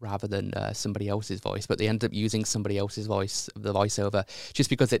 voice rather than somebody else's voice, but they ended up using somebody else's voice, the voiceover, just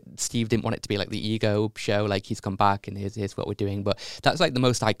because Steve didn't want it to be like the ego show, like he's come back and here's what we're doing. But that's like the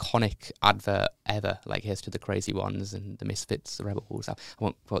most iconic advert ever, like here's to the crazy ones and the Misfits, the Rebels. I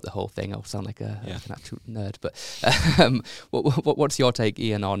won't quote the whole thing, I'll sound like an absolute nerd, but what's your take,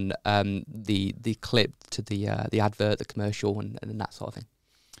 Ian, on the clip to the advert, the commercial, and that sort of thing?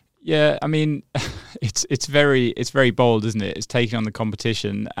 Yeah, I mean, it's very bold, isn't it? It's taking on the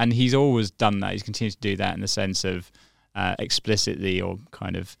competition, and he's always done that. He's continued to do that in the sense of explicitly or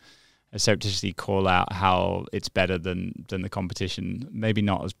kind of surreptitiously call out how it's better than the competition. Maybe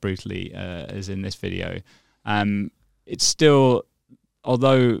not as brutally as in this video. It's still,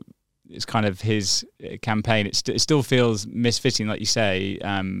 although it's kind of his campaign, it still feels misfitting, like you say.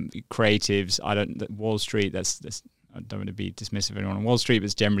 Creatives, Wall Street. I don't want to be dismissive of anyone on Wall Street, but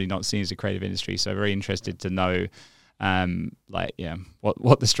it's generally not seen as a creative industry. So very interested to know,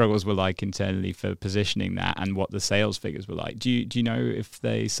 what the struggles were like internally for positioning that, and what the sales figures were like. Do you know if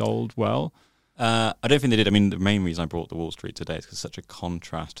they sold well? I don't think they did. I mean, the main reason I brought the Wall Street today is because it's such a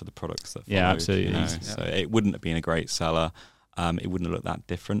contrast to the products that followed. Yeah, absolutely. So it wouldn't have been a great seller. It wouldn't have looked that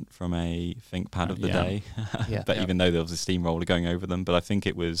different from a ThinkPad of the day. But even though there was a steamroller going over them, but I think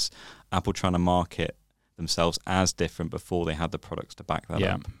it was Apple trying to market themselves as different before they had the products to back that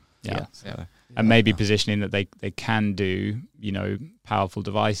up. And maybe positioning that they can do, powerful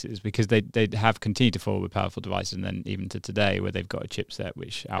devices, because they have continued to forward with powerful devices, and then even to today where they've got a chipset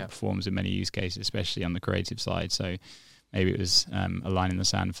which outperforms in many use cases, especially on the creative side. So maybe it was a line in the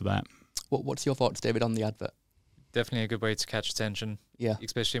sand for that. What's your thoughts, David, on the advert? Definitely a good way to catch attention. Yeah.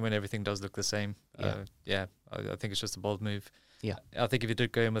 Especially when everything does look the same. I think it's just a bold move. Yeah. I think if you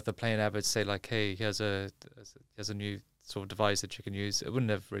did go in with a plain advert, say like, hey, here's a new sort of device that you can use, it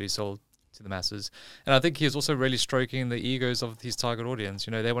wouldn't have really sold to the masses. And I think he was also really stroking the egos of his target audience.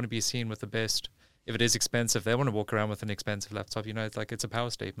 They want to be seen with the best. If it is expensive, they want to walk around with an expensive laptop. It's like it's a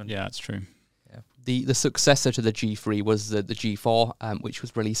power statement. Yeah, that's true. Yeah. The successor to the G3 was the G4, which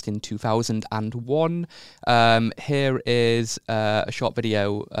was released in 2001. Here is a short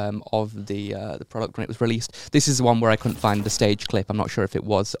video of the product when it was released. This is the one where I couldn't find the stage clip. I'm not sure if it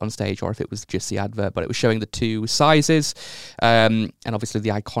was on stage or if it was just the advert, but it was showing the two sizes, and obviously the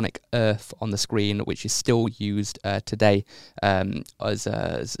iconic Earth on the screen, which is still used today as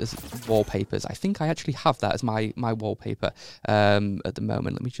wallpapers. I think I actually have that as my wallpaper at the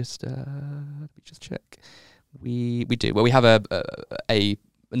moment. Let me just check. We do. Well, we have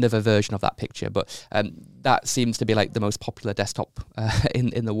another version of that picture, but that seems to be like the most popular desktop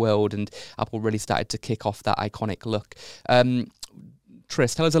in the world, and Apple really started to kick off that iconic look.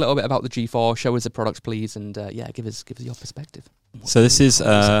 Tris, tell us a little bit about the G4. Show us the product, please, and give us your perspective. So this is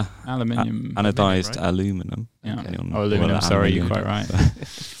aluminium, anodized right? aluminum. Yeah. Well, aluminum. Sorry, you're quite right.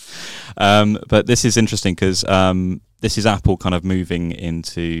 But this is interesting because this is Apple kind of moving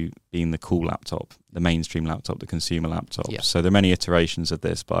into being the cool laptop, the mainstream laptop, the consumer laptop. Yeah. So there are many iterations of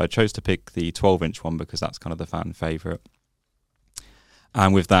this, but I chose to pick the 12-inch one because that's kind of the fan favorite.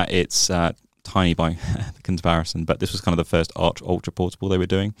 And with that, it's tiny by comparison, but this was kind of the first ultra portable they were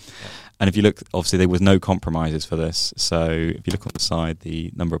doing. Yeah. And if you look, obviously there was no compromises for this. So if you look on the side,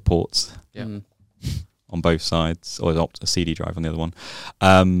 the number of ports. Yeah. On both sides, or a CD drive on the other one.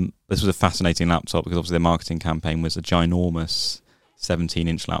 This was a fascinating laptop because obviously their marketing campaign was a ginormous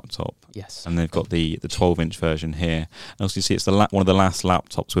 17-inch laptop. Yes. And they've got the 12-inch version here. And also you see it's one of the last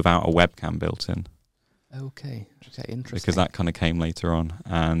laptops without a webcam built in. Okay, interesting. Because that kind of came later on.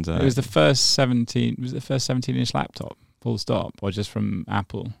 And it was the first 17-inch laptop, full stop, or just from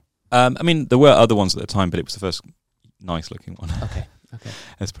Apple? I mean, there were other ones at the time, but it was the first nice-looking one. Okay.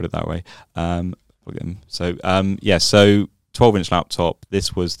 Let's put it that way. So 12-inch laptop,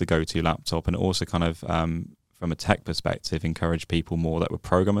 this was the go-to laptop, and it also kind of, from a tech perspective, encouraged people more that were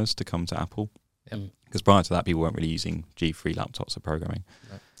programmers to come to Apple. Because prior to that, people weren't really using G3 laptops for programming.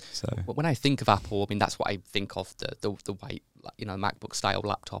 Right. So when I think of Apple, I mean, that's what I think of, the white, MacBook style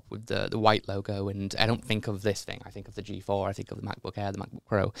laptop with the white logo, and I don't think of this thing. I think of the G4, I think of the MacBook Air, the MacBook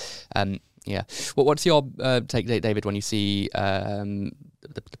Pro. What's your take, David, when you see the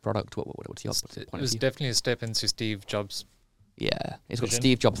product? What's your point of view? It was definitely a step into Steve Jobs. Yeah, it's got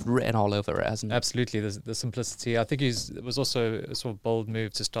Steve Jobs written all over it, hasn't it? Absolutely, the simplicity. I think it was also a sort of bold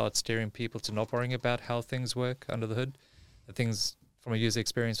move to start steering people to not worrying about how things work under the hood. The things from a user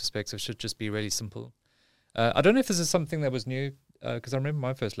experience perspective should just be really simple. I don't know if this is something that was new, because I remember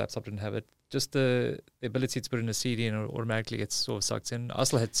my first laptop didn't have it. Just the ability to put in a CD and automatically it's sort of sucked in. I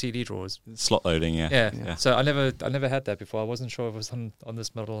also had CD drawers. Slot loading, yeah. Yeah. So I never had that before. I wasn't sure if it was on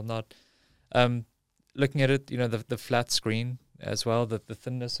this model or not. Looking at it, the flat screen as well, the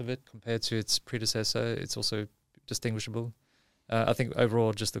thinness of it compared to its predecessor, it's also distinguishable. I think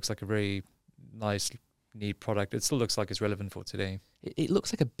overall it just looks like a very nice, neat product. It still looks like it's relevant for today. It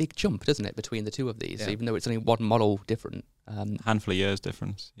looks like a big jump, doesn't it, between the two of these, even though it's only one model different. Handful of years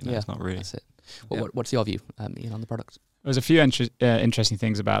difference. It's not really. That's it. What's your view, Ian, on the product? There's a few interesting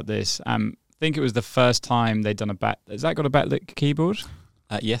things about this. I think it was the first time they'd done has that got a backlit keyboard?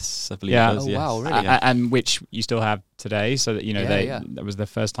 Yes, I believe it does. Oh, yes. wow, really? And which you still have today, so that that was the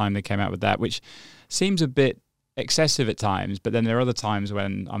first time they came out with that, which seems a bit excessive at times, but then there are other times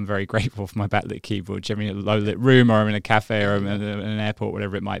when I'm very grateful for my backlit keyboard. Generally in a low lit room, or I'm in a cafe, or I'm in an airport,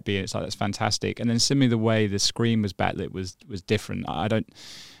 whatever it might be, and it's like, that's fantastic. And then similarly, the way the screen was backlit was different. I don't.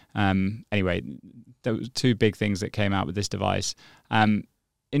 Anyway, there were two big things that came out with this device.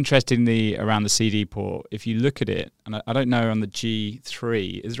 Interestingly, around the CD port, if you look at it, and I don't know on the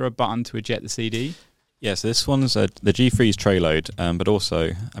G3, is there a button to eject the CD? Yeah, so this one's the G3 is tray load, but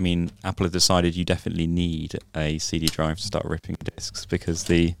also, I mean, Apple have decided you definitely need a CD drive to start ripping discs, because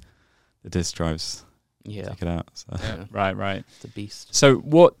the disc drives take it out. So. Yeah. Right. It's a beast. So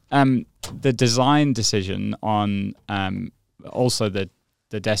what the design decision on also the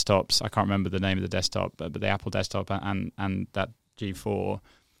desktops, I can't remember the name of the desktop, but the Apple desktop and that G4,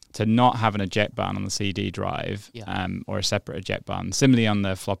 to not have an eject button on the CD drive, or a separate eject button. Similarly on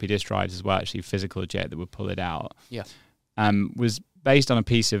the floppy disk drives as well, actually physical eject that would pull it out. Was based on a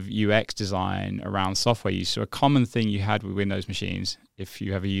piece of UX design around software use. So a common thing you had with Windows machines, if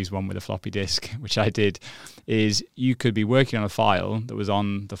you ever used one with a floppy disk, which I did, is you could be working on a file that was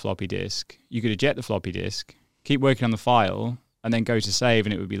on the floppy disk. You could eject the floppy disk, keep working on the file, and then go to save,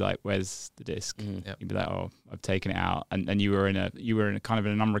 and it would be like, "Where's the disk?" You'd be like, "Oh, I've taken it out," and you were in a kind of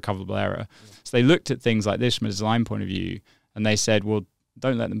an unrecoverable error. So they looked at things like this from a design point of view, and they said, "Well,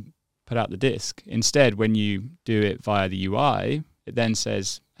 don't let them put out the disk. Instead, when you do it via the UI, it then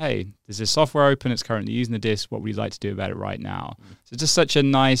says, hey, there's this software open, it's currently using the disk, what would you like to do about it right now? So just such a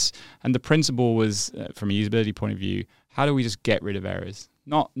nice, and the principle was, from a usability point of view, how do we just get rid of errors?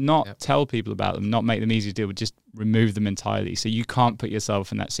 Not tell people about them, not make them easy to deal with, just remove them entirely. So you can't put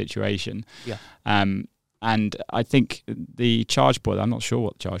yourself in that situation. Yeah. And I think the charge port, I'm not sure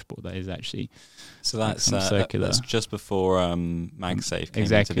what charge port that is actually. So that's circular. That's just before MagSafe came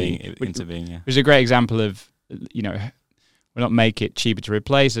into being. Yeah. It was a great example of, we'll not make it cheaper to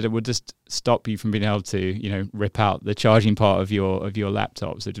replace it. It would just stop you from being able to, rip out the charging part of your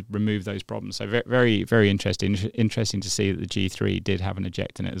laptop. So to remove those problems. So very, very interesting to see that the G3 did have an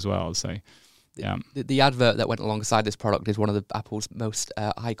eject in it as well. So. Yeah. The advert that went alongside this product is one of Apple's most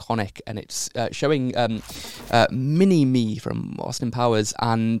iconic, and it's showing Mini-Me from Austin Powers,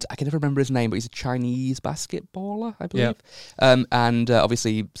 and I can never remember his name, but he's a Chinese basketballer, I believe. Yep. And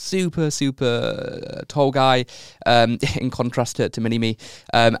obviously super tall guy, in contrast to Mini-Me.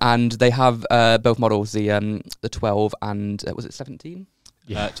 And they have both models, the 12 and was it 17?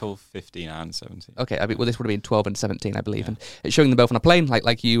 Yeah, 12, 15, and 17. Okay, this would have been 12 and 17, I believe, and it's showing them both on a plane,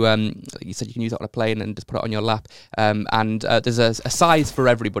 like you said, you can use it on a plane and just put it on your lap. And there's a size for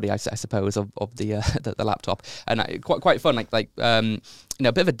everybody, I suppose, of the laptop, and quite fun, like a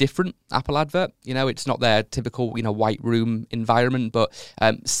bit of a different Apple advert. It's not their typical white room environment, but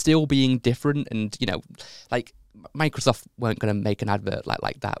still being different, and like. Microsoft weren't going to make an advert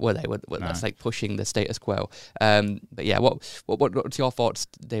like that, were they? No. That's like pushing the status quo. But yeah, what's your thoughts,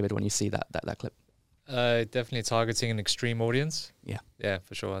 David, when you see that clip? Definitely targeting an extreme audience. Yeah,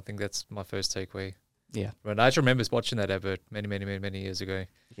 for sure. I think that's my first takeaway. Yeah, but I actually remember watching that advert many years ago.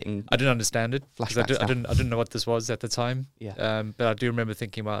 I didn't understand it because I didn't know what this was at the time. Yeah. But I do remember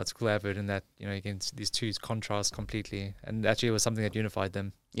thinking, wow, it's a cool advert, and that against these two contrast completely, and actually it was something that unified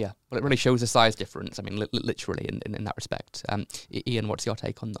them. Yeah. Well, it really shows the size difference. I mean, literally in that respect. Ian, what's your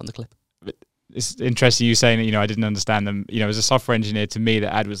take on the clip? It's interesting you saying that, I didn't understand them. As a software engineer, to me,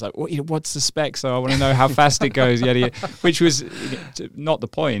 the ad was like, what's the spec? So I want to know how fast it goes, which was not the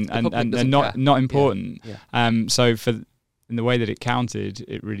point and not important. Yeah. So in the way that it counted,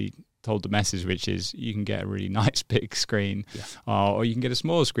 it really told the message, which is you can get a really nice big screen, or you can get a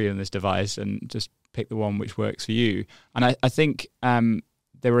smaller screen on this device and just pick the one which works for you. And I think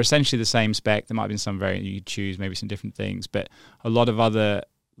they were essentially the same spec. There might have been some variant you could choose, maybe some different things, but a lot of other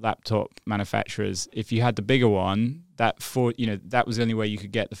laptop manufacturers, if you had the bigger one, that was the only way you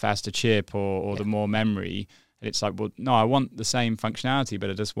could get the faster chip or the more memory. And it's like, well, no, I want the same functionality, but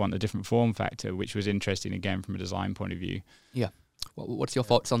I just want a different form factor, which was interesting again from a design point of view. Yeah. What's your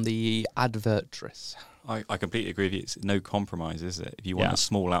thoughts on the advert, Tris? I completely agree with you. It's no compromise, is it? If you want a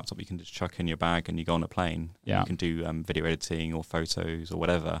small laptop, you can just chuck in your bag and you go on a plane. Yeah. You can do video editing or photos or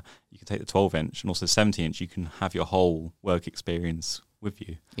whatever. You can take the 12-inch and also the 17-inch. You can have your whole work experience with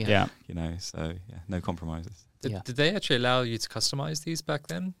you. Yeah. So no compromises. Did they actually allow you to customize these back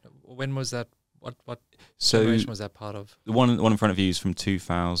then? When was that? What generation was that part of? The one in front of you is from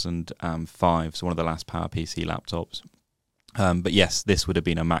 2005, so one of the last PowerPC laptops. But yes, this would have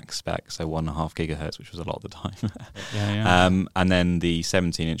been a max spec, so 1.5 gigahertz, which was a lot of the time. And then the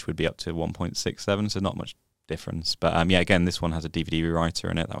 17-inch would be up to 1.67, so not much difference. But again, this one has a DVD rewriter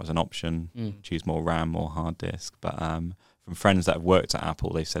in it. That was an option. Choose more RAM, more hard disk. But from friends that have worked at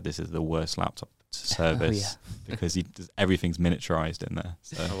Apple, they said this is the worst laptop to service because everything's miniaturized in there.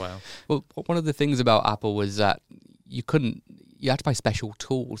 So. Oh, wow. Well, one of the things about Apple was that you had to buy special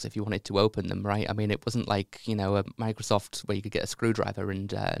tools if you wanted to open them, right? I mean, it wasn't like, a Microsoft where you could get a screwdriver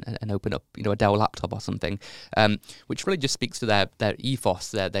and open up, a Dell laptop or something, which really just speaks to their ethos,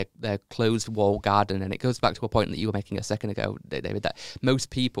 their closed wall garden. And it goes back to a point that you were making a second ago, David, that most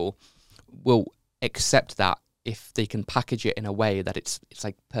people will accept that if they can package it in a way that it's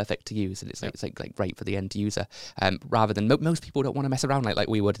like perfect to use and it's like great for the end user, rather than most people don't want to mess around like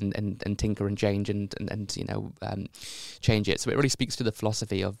we would and tinker and change and change it. So it really speaks to the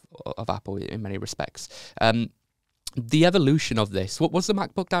philosophy of Apple in many respects. The evolution of this, what was the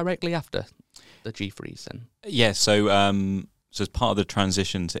MacBook directly after the G3s then? Yeah, so as part of the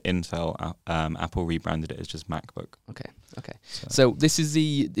transition to Intel, Apple rebranded it as just MacBook. Okay. So this is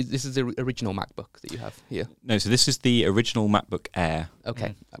the original MacBook that you have here. No, so this is the original MacBook Air.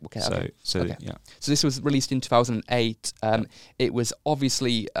 Okay. So this was released in 2008. It was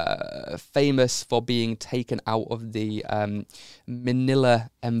obviously famous for being taken out of the Manila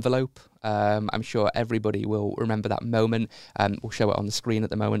envelope. I'm sure everybody will remember that moment. We'll show it on the screen at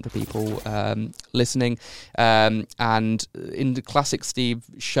the moment for people listening. And in the classic Steve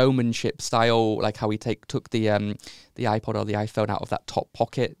showmanship style, like how he took the iPod or the iPhone out of that top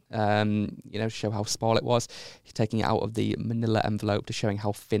pocket, to show how small it was. He's taking it out of the manila envelope to showing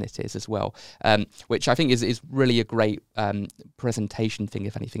how thin it is as well, which I think is really a great presentation thing,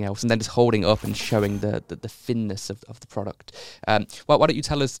 if anything else. And then just holding it up and showing the thinness of the product. Why don't you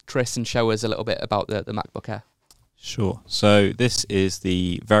tell us, Tris, and show us a little bit about the MacBook Air? Sure. So this is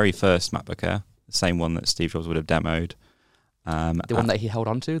the very first MacBook Air, the same one that Steve Jobs would have demoed. The one that he held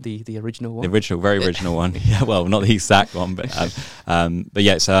on to, the original one? The very original one. Yeah, well, not the exact one, but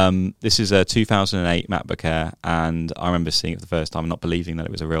yes, this is a 2008 MacBook Air, and I remember seeing it for the first time and not believing that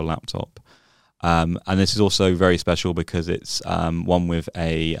it was a real laptop. And this is also very special because it's one with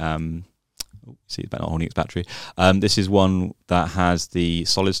a... see, it's not holding its battery. This is one that has the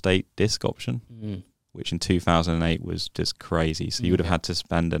solid-state disk option, which in 2008 was just crazy. So you would have had to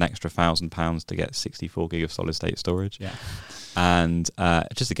spend an extra £1,000 to get 64 gig of solid-state storage. Yeah. And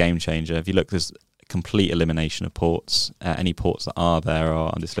just a game changer. If you look, there's a complete elimination of ports. Any ports that are there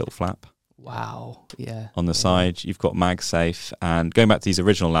are on this little flap. Wow, yeah. On the side, you've got MagSafe. And going back to these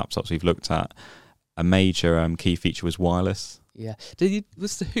original laptops we've looked at, a major key feature was wireless. Yeah.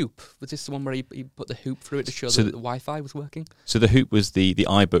 Was the hoop? Was this the one where he put the hoop through it to show that the Wi-Fi was working? So the hoop was the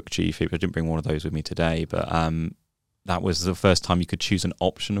iBook G hoop. I didn't bring one of those with me today, but that was the first time you could choose an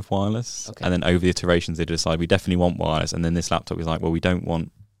option of wireless. Okay. And then over the iterations, they decided we definitely want wireless. And then this laptop was like, well, we don't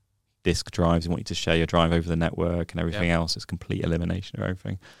want disk drives. We want you to share your drive over the network and everything else. It's complete elimination of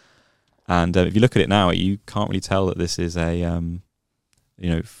everything. And if you look at it now, you can't really tell that this is a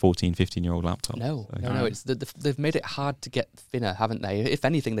 14, 15-year-old laptop. No. It's they've made it hard to get thinner, haven't they? If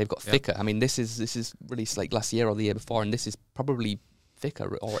anything, they've got thicker. I mean, this is released like last year or the year before, and this is probably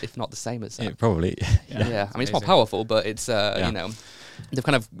thicker, or if not the same as that. Yeah, probably. Yeah. I mean, it's more powerful, but it's they've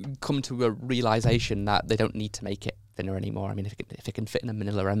kind of come to a realization that they don't need to make it thinner anymore. I mean, if it can fit in a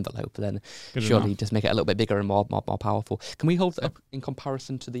manila envelope, then surely just make it a little bit bigger and more powerful. Can we hold it up in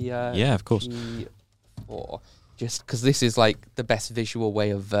comparison to the yeah, of course. G4? Just because this is like the best visual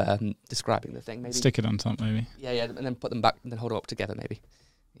way of describing the thing. Maybe stick it on top, maybe. Yeah, and then put them back and then hold them up together, maybe.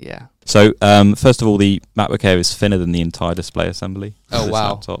 Yeah. So first of all, the MacBook Air is thinner than the entire display assembly. Oh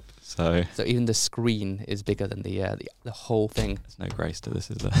wow! Laptop. So even the screen is bigger than the whole thing. There's no grace to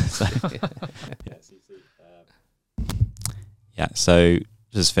this, is there? So, so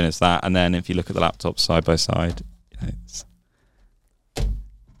just as thin as that, and then if you look at the laptop side by side,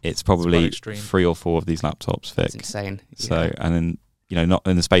 it's probably 3 or 4 of these laptops thick. It's insane. So and then not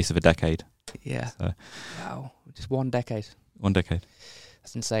in the space of a decade. Yeah. So. Wow. Just 1 decade. 1 decade.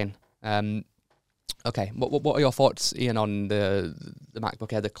 That's insane. Okay. What are your thoughts, Ian, on the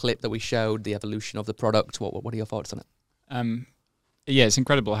MacBook Air, the clip that we showed, the evolution of the product? What are your thoughts on it? Yeah, it's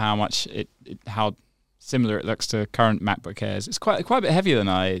incredible how much how similar it looks to current MacBook Airs. It's quite a bit heavier than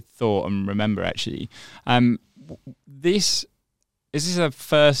I thought and remember, actually. Is this a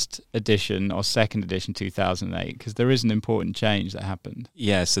first edition or second edition 2008? Because there is an important change that happened.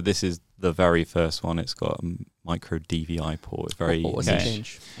 Yeah, so this is the very first one. It's got a micro DVI port. It's very... What was the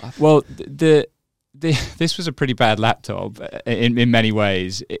change? Well, this was a pretty bad laptop in many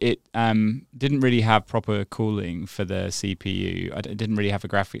ways. It didn't really have proper cooling for the CPU. It didn't really have a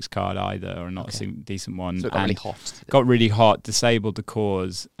graphics card either, or not a decent one. So it got really hot. Got really hot, disabled the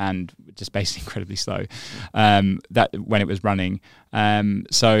cores, and just basically incredibly slow. That when it was running.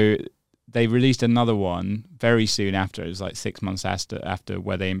 So they released another one very soon after. It was like 6 months after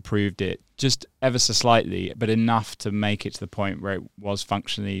where they improved it just ever so slightly, but enough to make it to the point where it was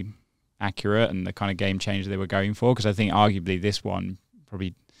functionally accurate and the kind of game changer they were going for, because I think arguably this one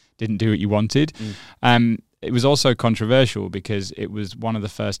probably didn't do what you wanted. It was also controversial because it was one of the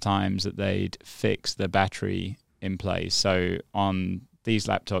first times that they'd fixed the battery in place. So on these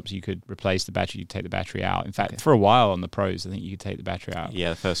laptops, you could replace the battery, you take the battery out. In fact, for a while on the Pros, I think you could take the battery out. Yeah,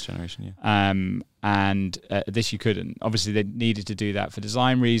 the first generation, yeah. And this you couldn't. Obviously, they needed to do that for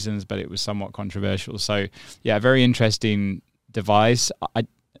design reasons, but it was somewhat controversial. So, yeah, a very interesting device.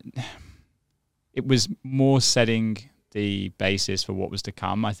 It was more setting the basis for what was to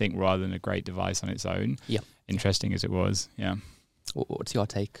come, I think, rather than a great device on its own. Yeah. Interesting as it was, yeah. What's your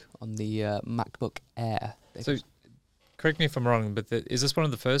take on the MacBook Air? So, correct me if I'm wrong, but is this one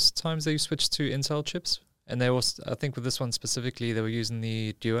of the first times they switched to Intel chips? And they also, I think with this one specifically, they were using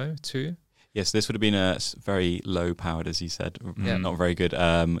the Duo too? Yes, this would have been a very low-powered, as you said, not very good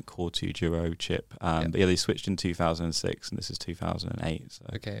Core 2 Duo chip. But yeah, they switched in 2006, and this is 2008. So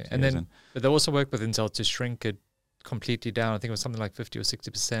okay, and then but they also worked with Intel to shrink it completely down. I think it was something like 50 or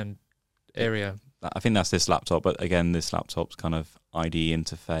 60%, area. I think that's this laptop, but again, this laptop's kind of IDE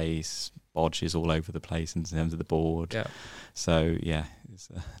interface bodges all over the place in terms of the board. Yeah. So yeah, it's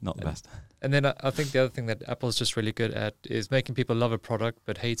not the best. And then I think the other thing that Apple's just really good at is making people love a product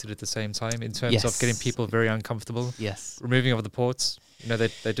but hate it at the same time, in terms of getting people very uncomfortable. Yes. Removing of the ports. You know,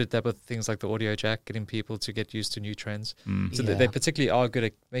 they did that with things like the audio jack, getting people to get used to new trends. So they particularly are good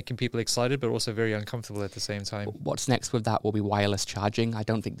at making people excited but also very uncomfortable at the same time. What's next with that will be wireless charging. I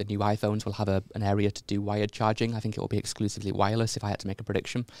don't think the new iPhones will have an area to do wired charging. I think it will be exclusively wireless, if I had to make a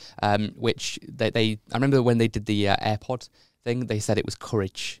prediction. Which I remember when they did the AirPod thing, they said it was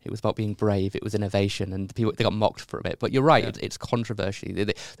courage. It was about being brave. It was innovation, and they got mocked for a bit. But you're right, it's controversy.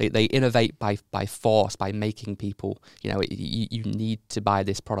 They innovate by force, by making people, you need to buy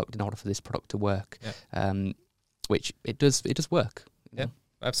this product in order for this product to work. Which it does work. Yeah,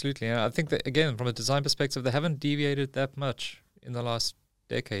 absolutely. And I think that, again, from a design perspective, they haven't deviated that much in the last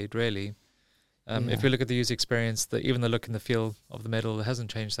decade, really. If you look at the user experience, even the look and the feel of the metal hasn't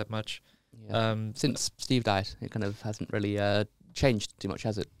changed that much. Yeah. Since Steve died, it kind of hasn't really changed too much,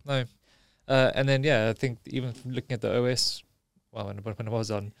 has it? No. And then, I think even looking at the OS, when it was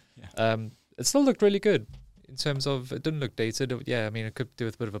on, it still looked really good in terms of, it didn't look dated. It could do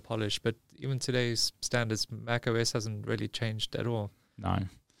with a bit of a polish, but even today's standards, Mac OS hasn't really changed at all. No.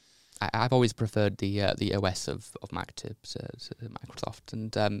 I've always preferred the OS of Mac to Microsoft,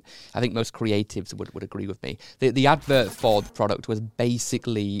 and I think most creatives would agree with me. The advert for the product was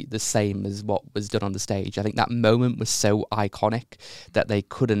basically the same as what was done on the stage. I think that moment was so iconic that they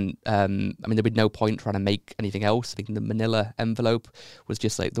couldn't. There'd be no point trying to make anything else. I think the manila envelope was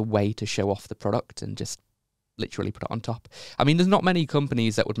just like the way to show off the product and just literally put it on top. I mean, there's not many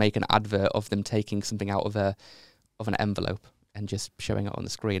companies that would make an advert of them taking something out of an envelope and just showing it on the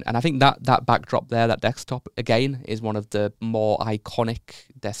screen. And I think that backdrop there, that desktop, again, is one of the more iconic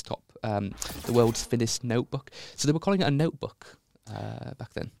desktop, the world's thinnest notebook. So they were calling it a notebook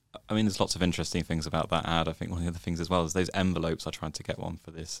back then. I mean, there's lots of interesting things about that ad. I think one of the other things as well is those envelopes. I tried to get one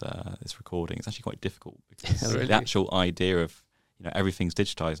for this recording. It's actually quite difficult because Really? The actual idea of, everything's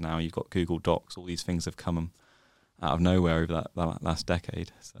digitized now. You've got Google Docs. All these things have come out of nowhere over that last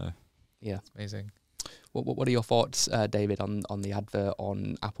decade. So yeah, it's amazing. What are your thoughts, David, on the advert,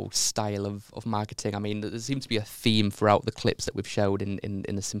 on Apple's style of marketing? I mean, there seems to be a theme throughout the clips that we've showed in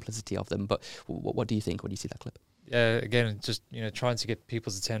the simplicity of them. But what do you think when you see that clip? Yeah, again, just trying to get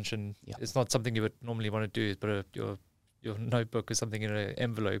people's attention. Yeah. It's not something you would normally want to do, but your notebook is something in an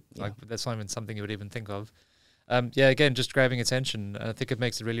envelope. Like that's not even something you would even think of. Again, just grabbing attention. I think it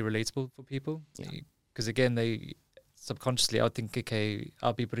makes it really relatable for people. Because again, they subconsciously, I would think, okay,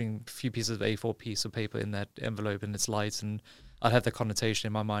 I'll be putting a few pieces of A4 piece of paper in that envelope and it's light, and I'd have the connotation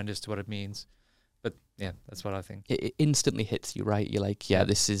in my mind as to what it means. But yeah, that's what I think. It instantly hits you, right? You're like,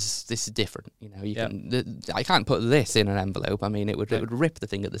 this is different. I can't put this in an envelope. I mean, it would rip the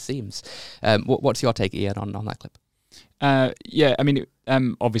thing at the seams. What's your take, Ian, on that clip?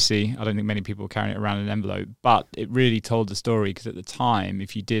 Obviously, I don't think many people are carrying it around in an envelope, but it really told the story, because at the time,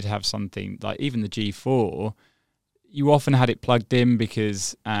 if you did have something like even the G4, you often had it plugged in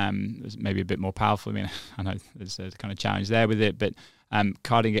because it was maybe a bit more powerful. I mean, I know there's a kind of challenge there with it, but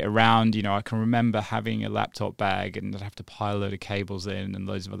carting it around, I can remember having a laptop bag and I'd have to pile a load of cables in and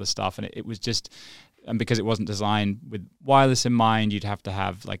loads of other stuff. And it was just, and because it wasn't designed with wireless in mind, you'd have to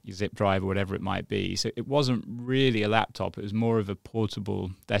have like your zip drive or whatever it might be. So it wasn't really a laptop. It was more of a portable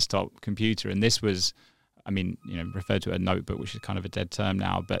desktop computer. And this was, referred to a notebook, which is kind of a dead term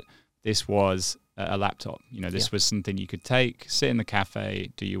now, but this was a laptop. This was something you could take, sit in the cafe,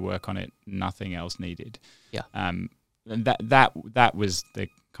 do your work on it, nothing else needed. Yeah. And that was the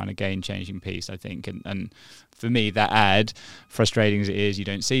kind of game-changing piece, I think. And for me, that ad, frustrating as it is, you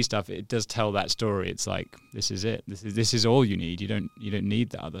don't see stuff. It does tell that story. It's like, this is it. This is all you need. You don't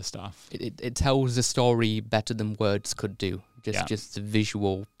need the other stuff. It tells the story better than words could do. Just the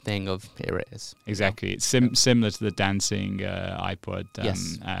visual thing of here it is. Exactly. It's similar to the dancing iPod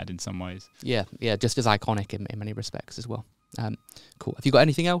ad in some ways. Yeah, just as iconic in many respects as well. Cool. Have you got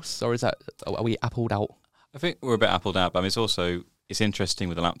anything else, or are we appled out? I think we're a bit appled out, but it's interesting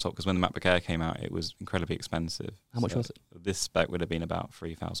with the laptop because when the MacBook Air came out, it was incredibly expensive. How much was it? This spec would have been about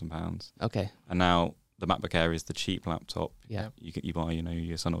 £3,000. Okay. And now the MacBook Air is the cheap laptop. Yeah. You buy,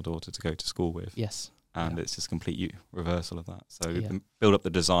 your son or daughter to go to school with. Yes. And it's just complete reversal of that. So build up the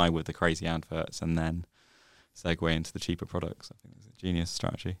design with the crazy adverts and then segue into the cheaper products. I think it's a genius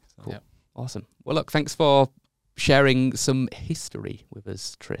strategy. So. Cool. Yeah. Awesome. Well, look, thanks for sharing some history with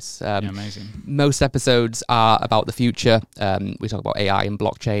us, Tris. Amazing. Most episodes are about the future. We talk about AI and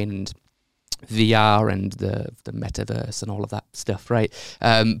blockchain and VR and the metaverse and all of that stuff, right?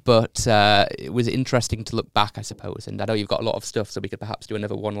 But it was interesting to look back, I suppose. And I know you've got a lot of stuff, so we could perhaps do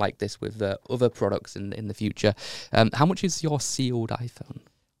another one like this with other products in the future. How much is your sealed iPhone?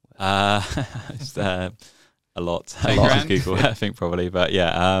 It's, a lot. A lot of Google, I think, probably. But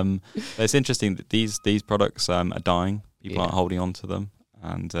yeah, it's interesting that these products are dying. People aren't holding on to them.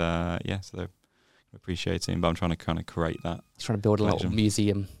 And so they're appreciating, but I'm trying to kind of create that. Trying to build a little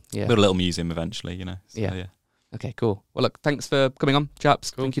museum. Yeah. Build a little museum eventually, you know. So, yeah. Okay, cool. Well, look, thanks for coming on,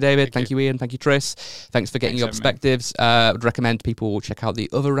 chaps. Cool. Thank you, David. Thank you, Ian. Thank you, Tris. Thanks for getting your perspectives. I'd recommend people check out the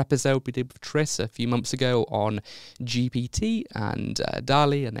other episode we did with Tris a few months ago on GPT and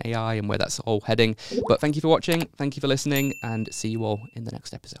DALL-E and AI and where that's all heading. But thank you for watching. Thank you for listening, and see you all in the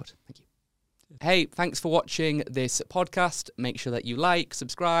next episode. Thank you. Hey, thanks for watching this podcast. Make sure that you like,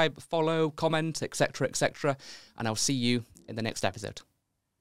 subscribe, follow, comment, etc., etc., and I'll see you in the next episode.